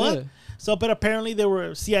 what the fuck? Yeah. So, but apparently there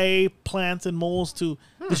were CIA plants and moles to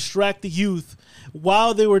distract the youth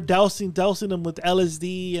while they were dousing them with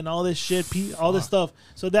LSD and all this shit, all this stuff.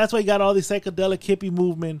 So that's why you got all this psychedelic hippie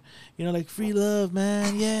movement. You know, like free love,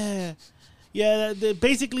 man. Yeah. Yeah,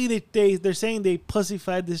 basically they're saying they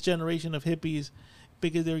pussified this generation of hippies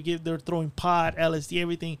because they're throwing pot, LSD,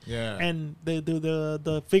 everything. Yeah. And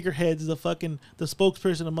the figureheads, the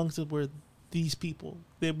spokesperson amongst us were these people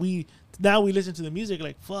that we listen to the music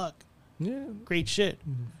like fuck, Yeah. great shit.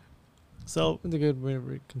 Mm-hmm. So That's a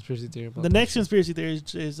good conspiracy theory. About the next conspiracy theory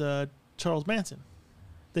is Charles Manson.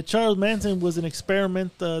 That Charles Manson was an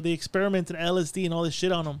experiment. They experimented LSD and all this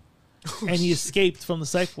shit on him, and he escaped from the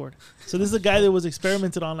psych ward. So this is a guy that was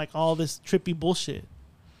experimented on like all this trippy bullshit.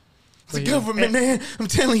 It's the government, man. I'm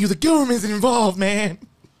telling you, the government's involved, man.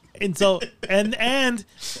 And so and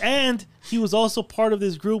he was also part of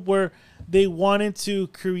this group where they wanted to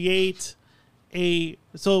create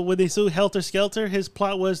so when they sued Helter Skelter, his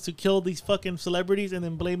plot was to kill these fucking celebrities and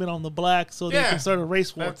then blame it on the blacks so they can start a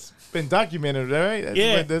race war. That's been documented,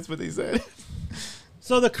 right? That's what they said.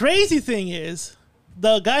 So the crazy thing is,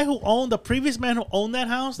 the guy the previous man who owned that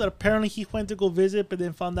house that apparently he went to go visit but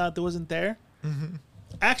then found out it wasn't there,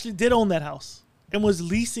 actually did own that house and was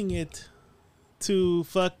leasing it to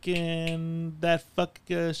fucking that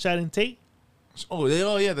Sharon Tate. Oh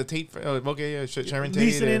yeah, the Tate. Okay, yeah, Sharon Tate.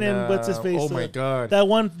 Leasing and what's his face? Oh my god, that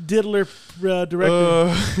one diddler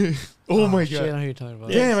director. Oh my shit, I know god. who you're talking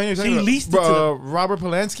about. Yeah. Damn, you're talking He about leased it to them. Robert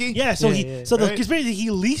Polanski. Yeah, so Yeah, the right? conspiracy, he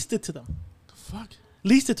leased it to them. The fuck.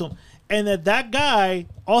 Leased it to him, and that guy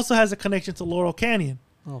also has a connection to Laurel Canyon.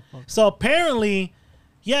 Oh, fuck. So apparently,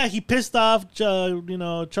 yeah, he pissed off,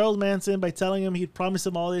 Charles Manson by telling him he'd promised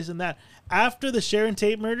him all this and that. After the Sharon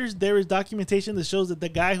Tate murders, there is documentation that shows that the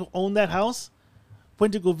guy who owned that house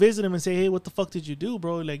went to go visit him and say, "Hey, what the fuck did you do,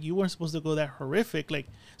 bro? Like, you weren't supposed to go that horrific." Like,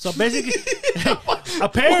 so basically,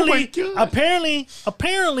 apparently,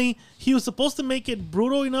 he was supposed to make it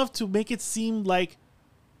brutal enough to make it seem like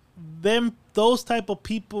those type of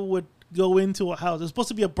people would go into a house. It's supposed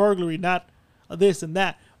to be a burglary, not a this and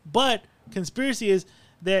that. But conspiracy is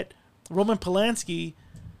that Roman Polanski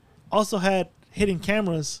also had hidden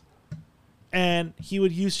cameras, and he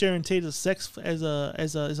would use Sharon Tate as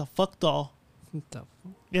a fuck doll. What the fuck?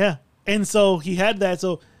 Yeah, and so he had that.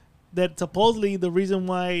 So that supposedly the reason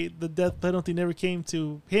why the death penalty never came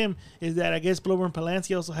to him is that I guess Roman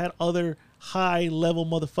Polanski also had other high level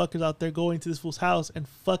motherfuckers out there going to this fool's house and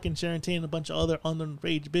fucking Sharon Tate and a bunch of other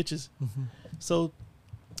underage bitches. Mm-hmm. So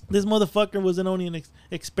this motherfucker wasn't only an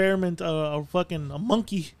experimental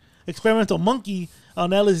monkey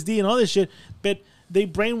on LSD and all this shit, but they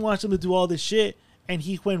brainwashed him to do all this shit, and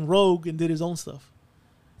he went rogue and did his own stuff.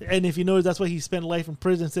 And if you notice, that's why he spent life in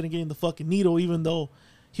prison instead of getting the fucking needle, even though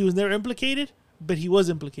he was never implicated, but he was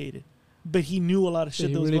implicated. But he knew a lot of shit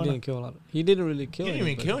He that was really going on. didn't kill a lot. He didn't really kill. He didn't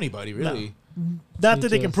even kill anybody, really. Not that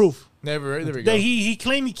they can prove. Never. There we go. He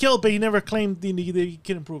claimed he killed, but he never claimed that he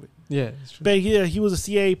couldn't prove it. Yeah, it's true. But he was a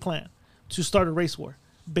CIA plan to start a race war.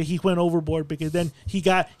 But he went overboard because then he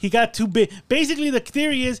got too big. Basically, the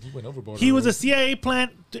theory is He went overboard. he was a CIA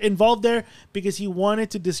plant involved there because he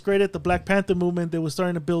wanted to discredit the Black Panther movement that was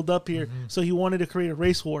starting to build up here. So he wanted to create a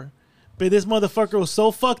race war. But this motherfucker was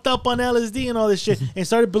so fucked up on LSD and all this shit and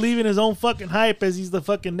started believing his own fucking hype as he's the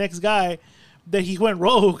fucking next guy that he went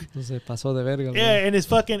rogue. Se pasó de verga. Yeah, and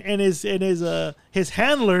his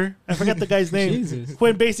handler, I forgot the guy's name. Jesus.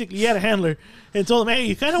 When basically he had a handler and told him, "Hey,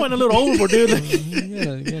 you kind of went a little overboard, dude."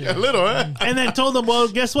 A little, huh? And then told him, "Well,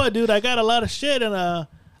 guess what, dude? I got a lot of shit, and I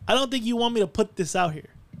don't think you want me to put this out here."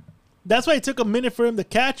 That's why it took a minute for him to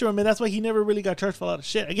catch him, and that's why he never really got charged for a lot of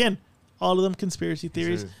shit. Again, all of them conspiracy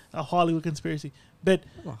theories, a Hollywood conspiracy. But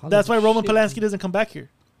that's why Roman Polanski doesn't come back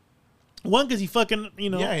here. One, because he fucking,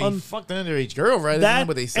 Yeah, he fucked an underage girl, right? That's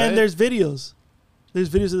what they said. And there's videos.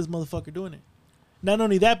 There's videos of this motherfucker doing it. Not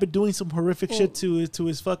only that, but doing some horrific shit to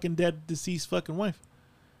his fucking dead, deceased fucking wife.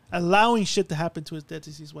 Allowing shit to happen to his dead,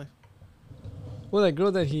 deceased wife. Well, that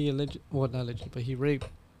girl that he not alleged, but he raped.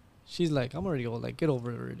 She's like, I'm already old. Like, get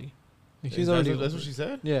over it already. Like, she's already. That's what she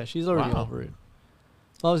said. Yeah, she's already over it.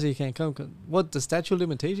 Obviously, he can't come. What, the statute of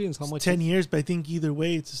limitations? How much? 10 years, but I think either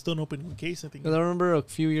way, it's still an open case. I think. Because I remember a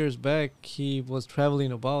few years back, he was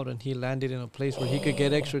traveling about and he landed in a place where he could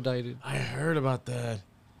get extradited. I heard about that.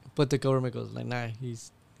 But the government goes like, nah,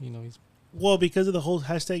 he's. Well, because of the whole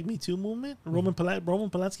hashtag Me Too movement, Roman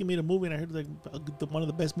Polanski made a movie, and I heard like one of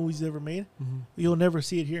the best movies he's ever made. Mm-hmm. You'll never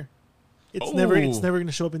see it here. It's never going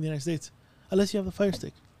to show up in the United States unless you have the Fire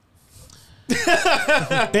Stick.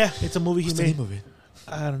 Yeah, it's a movie What's he the made. name of it?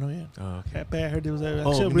 I don't know yet. Oh, okay. I heard there was a.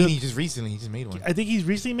 Oh, actually he just made one. I think he's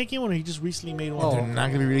recently making one, or he just recently made one. They're not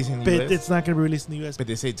gonna be releasing in the But US. it's not going to be released in the U.S. But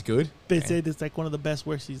they say it's good. But it said it's like one of the best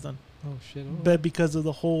works he's done. Oh, shit. Oh. But because of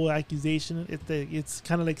the whole accusation, it's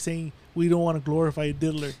kind of like saying we don't want to glorify a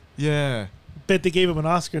diddler. Yeah. But they gave him an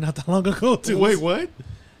Oscar not that long ago, too. Wait, what?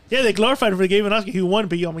 Yeah, they glorified him. They gave him an Oscar. He won,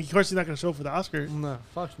 but of course he's not going to show for the Oscar. Nah,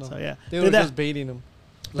 fuck no. So, yeah. They were just baiting him.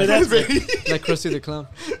 But that's like Krusty the Clown.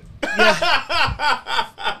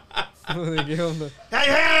 They give him the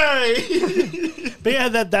hey. But yeah,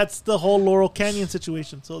 that's the whole Laurel Canyon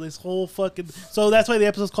situation. So this whole fucking that's why the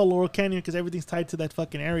episode's called Laurel Canyon, because everything's tied to that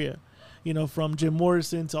fucking area. You know, from Jim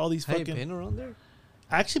Morrison to all these Have you fucking. been around there?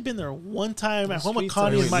 I actually been there one time The at home with streets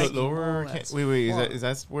Connie are- and Mike. Lower. Oh, that's Wait. far. Is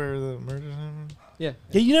that where the murder happened? Yeah.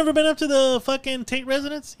 Yeah, you never been up to the fucking Tate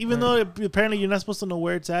residence, even though apparently you're not supposed to know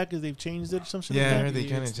where it's at because they've changed it or some shit. Yeah, I like heard that. they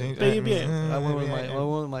kind of changed. Baby, I went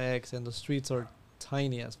with my ex, and the streets are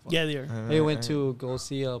tiny as fuck. Yeah, they are. I went to go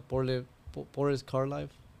see Boris Karloff.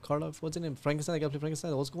 What's his name? Frankenstein. I got to play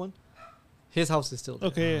Frankenstein, the old school one. His house is still there.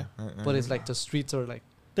 Okay, yeah. But it's like the streets are like.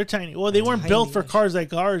 They're tiny. Well, they weren't built for Tiny. cars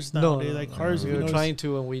like ours No, nowadays. Like cars, we you were notice- trying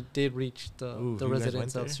to, and we did reach the Ooh, you guys residence went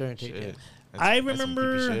of there? Serenity. Shit. I That's some creepy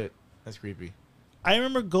remember- shit. That's creepy. I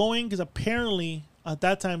remember going because apparently at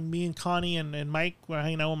that time, me and Connie and Mike were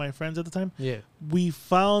hanging out with my friends at the time. Yeah. We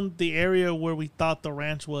found the area where we thought the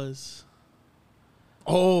ranch was.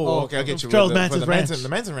 Oh, okay, I get you. Charles For Manson's ranch. The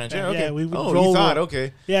Manson Ranch. Yeah, Yeah, okay. we Oh, drove you thought, up.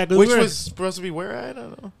 okay. Yeah, 'cause Which we were, was supposed to be where? I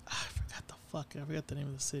don't know. I forgot the fuck. I forgot the name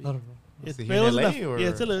of the city. I don't know. Was it It here in wasn't LA that- or? yeah,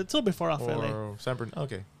 it's a little bit far off LA. Or San Bernardino.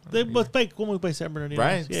 Okay. They both by when we by San Bernardino.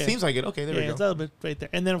 Right. Yeah. Seems like it. Okay, there we It's a go. little bit right there.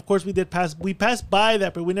 And then of course we passed by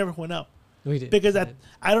that, but we never went up We did. because I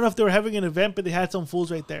don't know if they were having an event, but they had some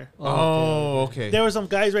fools right there. Oh, okay. There were some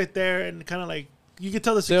guys right there, and kind of like you could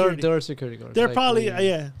tell the There security. are security guards. They're like, probably we-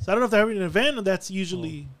 yeah. So I don't know if they're having an event, or that's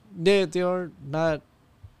usually They are not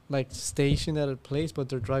like stationed at a place, but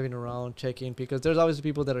they're driving around checking, because there's obviously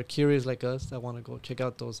people that are curious like us that want to go check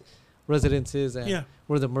out those residences and yeah.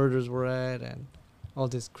 where the murders were at and all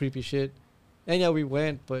this creepy shit. And yeah, we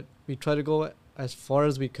went, but we tried to go as far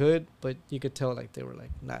as we could, but you could tell like they were like,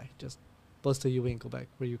 nah, just bust a U-wing, go back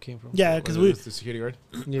where you came from. Yeah, because we. the security guard.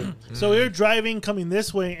 Yeah. So we were driving, coming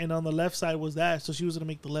this way, and on the left side was that. So she was gonna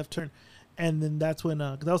make the left turn, and then that's when,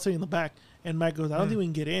 because I was sitting in the back, and Mike goes, "I don't think we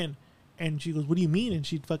can get in," and she goes, "What do you mean?" And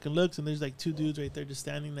she fucking looks, and there's like two dudes right there just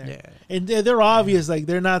standing there, Yeah. and they're obvious, like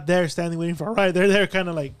they're not there standing waiting for a ride. They're there, kind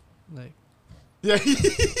of like, Like, Yeah.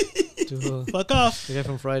 to, "Fuck off." the guy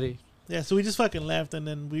from Friday. Yeah, so we just fucking left, and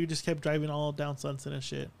then we just kept driving all down Sunset and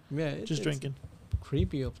shit, Yeah. just it's drinking.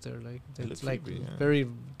 creepy up there. Like, It it's looks like creepy, yeah. very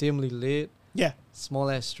dimly lit, Yeah, small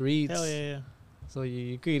ass streets. hell yeah, So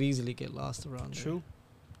you could easily get lost around there. true.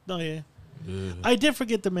 No, yeah. I did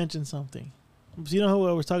forget to mention something. So you know how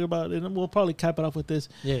I was talking about, and we'll probably cap it off with this.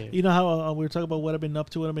 Yeah. Yeah. You know how we were talking about what I've been up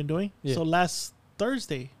to, what I've been doing? Yeah. So last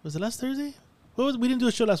Thursday, was it last Thursday? We didn't do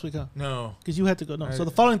a show last week, huh? No. Because you had to go. No, so I-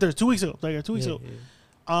 the following Thursday, 2 weeks ago. Like 2 weeks Yeah, ago.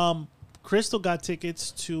 yeah. Crystal got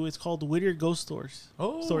tickets to, it's called Whittier Ghost Stories.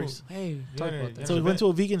 Oh. Stories. Hey, talk about that. So we went to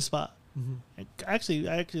a vegan spot. Mhm. I actually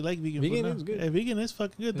like vegan food. Vegan now. is good. Yeah, vegan is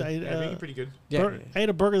fucking good. Yeah. Yeah, pretty good. Yeah, I ate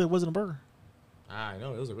a burger that wasn't a burger. I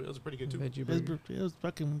know. It was pretty good too. Veggie It was, burger. it was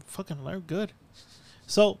fucking good.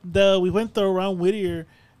 So we went around Whittier,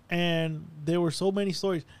 and there were so many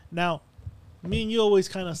stories. Now, me and you always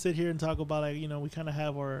kind of sit here and talk about, like, you know, we kind of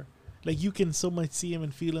have our, like, you can so much see him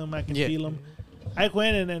and feel him. I can Yeah. feel him. I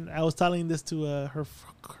went and then I was telling this to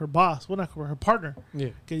her boss, well, not her partner, Yeah.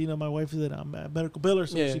 because you know my wife is a medical biller,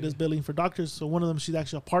 so Yeah, she yeah. does billing for doctors. So one of them, she's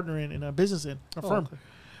actually a partner in a business in a Oh, firm. okay.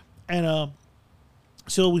 And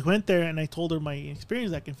so we went there, and I told her my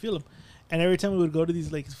experience. I can feel them. And every time we would go to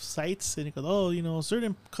these like sites, and he goes, "Oh, you know,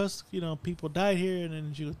 certain people died here," and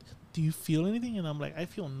then she goes, "Do you feel anything?" And I'm like, "I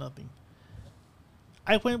feel nothing."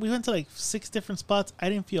 We went to like 6 different spots. I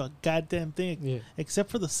didn't feel a goddamn thing Yeah. except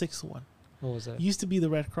for the 6th one. What was that? It used to be the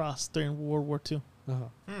Red Cross during World War II,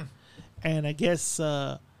 Uh-huh. and I guess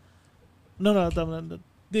yeah,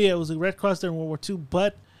 it was the Red Cross during World War II.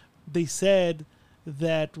 But they said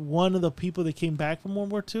that one of the people that came back from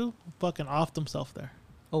World War II fucking offed himself there.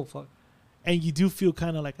 Oh, fuck. And you do feel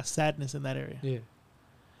kind of like a sadness in that area. Yeah.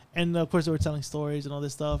 And of course they were telling stories and all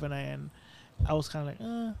this stuff, and I was kind of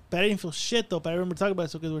like, but I didn't feel shit though. But I remember talking about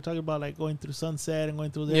it because we were talking about like going through Sunset and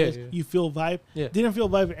going through there. Yeah. You feel vibe. Yeah. Didn't feel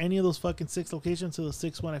vibe at any of those fucking 6 locations. So the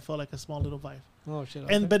 6th one, I felt like a small little vibe. Oh, shit.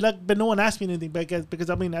 And okay. but no one asked me anything because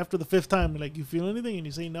I mean after the 5th time, like, you feel anything, and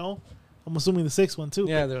you say no. I'm assuming the 6th one too.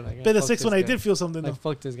 Yeah, they're like, But the fuck 6th this one, I guy. did feel something though. Like,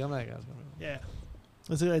 fuck this guy. I'm like, Yeah.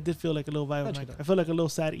 I did feel like a little vibe. Touch Like, it up. I felt like a little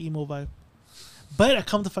sad emo vibe. But I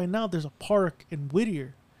come to find out there's a park in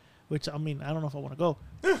Whittier, which, I mean, I don't know if I want to go.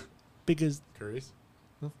 Because, Curious?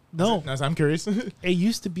 no, No, I'm curious. it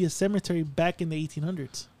used to be a cemetery back in the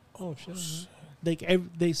 1800s. Oh, shit. Like,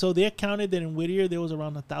 they accounted that in Whittier there was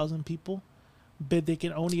around 1,000 people, but they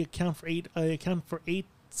can only account for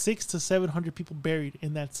 600 to 700 people buried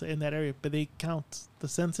in that area. But they count the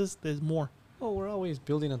census. There's more. Oh, we're always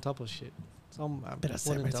building on top of shit. But a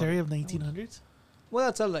cemetery of 1900s. Well,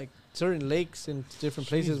 that's like certain lakes in different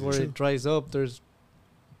places where it dries up. There's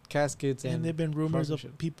caskets And there've been rumors of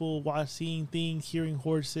shit. people seeing things, hearing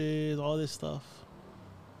horses, all this stuff.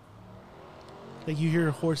 Like you hear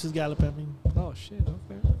horses galloping, Oh shit!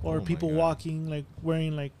 Okay. or Oh my people God. walking like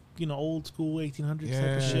wearing like old school 1800s type of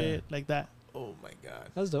Yeah. shit like that. Oh my God.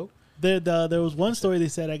 That's dope. There was one story they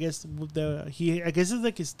said I guess it's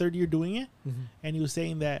like his third year doing it, Mm-hmm. and he was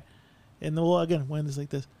saying that, and well again when it's like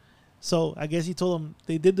this, so I guess he told them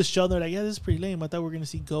they did the show. They're like, yeah, this is pretty lame. I thought we were gonna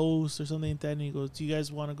see ghosts or something like that. And he goes, do you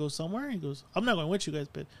guys want to go somewhere? He goes, I'm not going with you guys,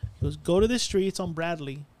 but he goes, go to this street. It's on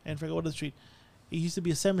Bradley, and forget what the street. It used to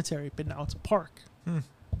be a cemetery, but now it's a park.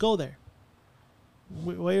 Go there.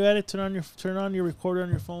 While you're at it, turn on your recorder on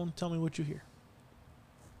your phone. Tell me what you hear.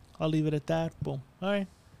 I'll leave it at that. Boom. All right.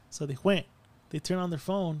 So they went. They turn on their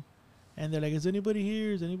phone, and they're like, "Is anybody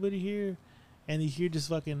here? Is anybody here?" And you hear just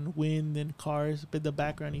fucking wind and cars, but in the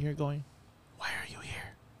background you hear going, "Why are you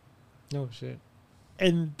here?" Oh shit.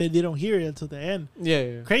 And then they don't hear it until the end.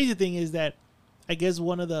 Yeah. Crazy thing is that, I guess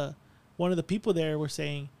one of the people there were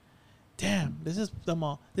saying, "Damn, this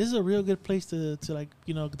is a real good place to like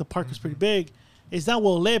the park is pretty big. It's not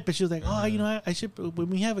well lit, but she was like, oh, I should when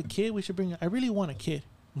we have a kid, we should bring. I really want a kid."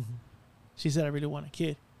 Mm-hmm. She said, "I really want a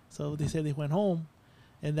kid." So they said they went home,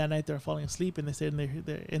 and that night they're falling asleep, and they said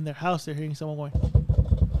they're in their house they're hearing someone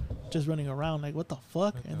going, just running around like what the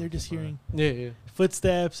fuck, and they're just hearing Yeah.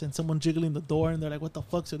 footsteps and someone jiggling the door, and they're like, what the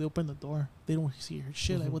fuck? So they open the door, they don't see her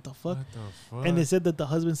shit, like what the fuck? What the fuck? And they said that the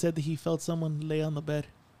husband said that he felt someone lay on the bed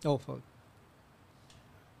Oh fuck.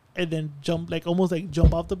 and then almost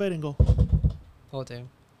jump off the bed and go. Oh damn.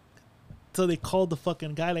 So they called the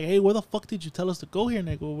fucking guy like, hey, where the fuck did you tell us to go here? And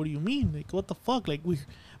I go, what do you mean? Like, what the fuck? Like,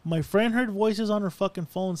 my friend heard voices on her fucking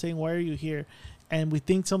phone saying, why are you here? And we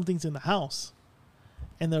think something's in the house.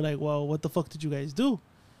 And they're like, well, what the fuck did you guys do?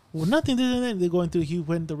 Well, nothing. They're going through. He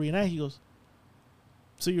went to reenact. He goes,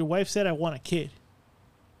 so your wife said I want a kid.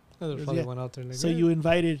 Oh, they probably went out there. Like, So you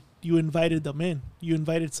invited them in. You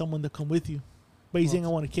invited someone to come with you. But he's saying I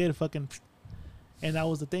want a kid. Fucking. And that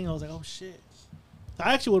was the thing. I was like, oh shit.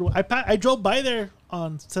 I actually would. I drove by there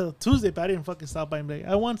on Tuesday, but I didn't fucking stop by and be like,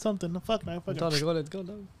 I want something. No, fuck no. Let's go,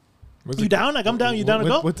 dog. You down? Like I'm down. You down to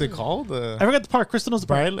go? What's it called? I forgot the park. Crystal knows the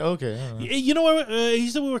park. Bradley? Okay. I don't know. You know where? He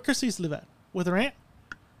said where Crystal used to live at with her aunt.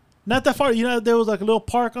 Not that far. You know, there was like a little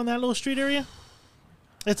park on that little street area.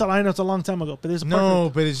 I know it's a long time ago, but there's a park. No,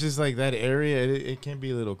 but it's just like that area. It can be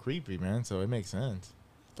a little creepy, man. So it makes sense.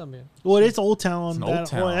 También. Well, it's Old Town. It's an Old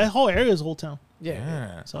Town. That whole area is Old Town.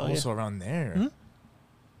 Yeah. So, Also around there. Hmm?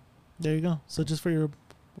 There you go. So just for your,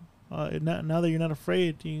 now that you're not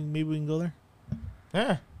afraid, maybe we can go there.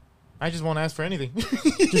 Yeah. I just won't ask for anything.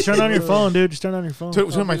 Just turn on your phone, dude. Just turn on your phone.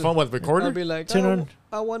 Turn my phone with I'll recorder. be like, Turn on.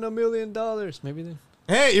 I want $1 million. Maybe then.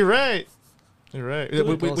 Hey, you're right. You're right. Do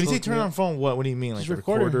it. When you say turn on phone, what do you mean? Like Just the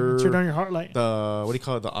record it. recorder? Turn on your heart light. The what do you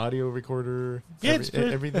call it? The audio recorder? Yeah, it's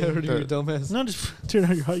good. everything. You dumbass. No, just turn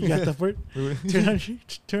on your heart. You got that word?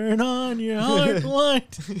 Turn on your heart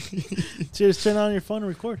light. Just turn on your phone and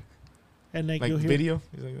record. And like you'll hear. video?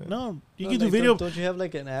 Like that? No, you No, can do like, video. Don't you have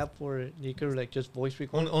like an app where you could like just voice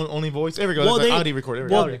record? Only voice. There we go. Well, That's they- like audio recorder.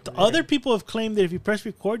 There Well, we go. other people have claimed that if you press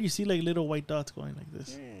record, you see like little white dots going like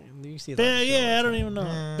this. You see that. Yeah, I don't even know.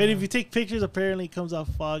 Yeah. But if you take pictures, apparently it comes out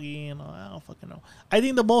foggy and all. I don't fucking know. I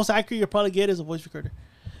think the most accurate you'll probably get is a voice recorder.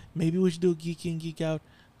 Maybe we should do a Geek In, Geek Out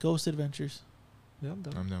Ghost Adventures. Yeah, I'm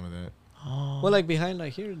done. I'm done with that. Oh. Well, like behind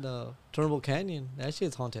like here, the Turnbull Canyon. That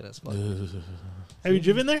shit's haunted as fuck. Have you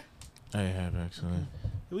driven there? I have actually.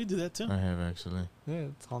 We do that too. I have actually. Yeah,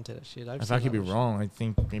 it's haunted as shit. If I could be wrong, I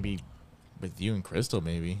think maybe with you and Crystal,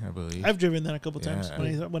 maybe I believe. I've driven that a couple times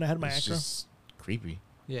Yeah. when I had my It's Acura. just creepy.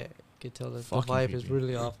 Yeah, you can tell that the Fucking vibe is creepy.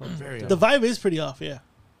 really off. Very The vibe is pretty off, yeah.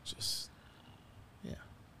 Just Yeah.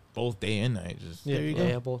 both day and night. Just Yeah, There you yeah, go.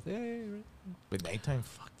 yeah, both. Yeah, right. but nighttime,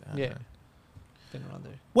 fuck that. Yeah. man. Been around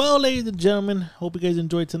there. Well, ladies and gentlemen, hope you guys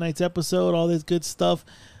enjoyed tonight's episode. All this good stuff.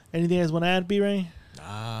 Anything you guys want to add, B-Ray?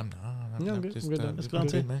 Nah, No, I'm good. just We're done. Let's just go on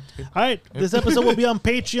good, to- man. Good. All right, this episode will be on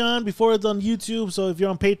Patreon before it's on YouTube. So if you're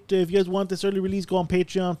on if you guys want this early release, go on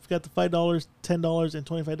Patreon. We've got the $5, $10, and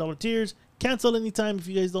 $25 tiers. Cancel anytime if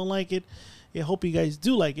you guys don't like it. I hope you guys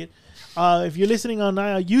do like it. If you're listening on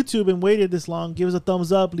YouTube and waited this long, give us a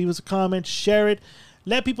thumbs up, leave us a comment, share it.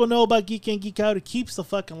 Let people know about Geek In, Geek Out. It keeps the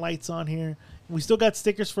fucking lights on here. We still got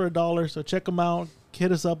stickers for $1, so check them out.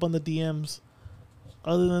 Hit us up on the DMs.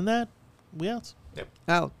 Other than that, we out.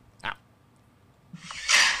 Out.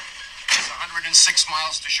 It's 106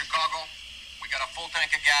 miles to Chicago. We got a full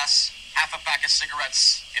tank of gas, half a pack of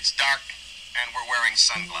cigarettes. It's dark, and we're wearing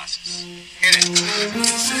sunglasses. Hit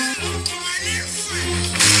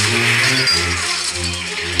it.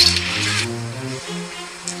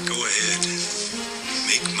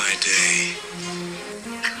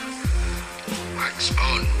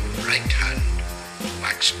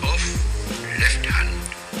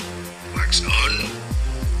 Relax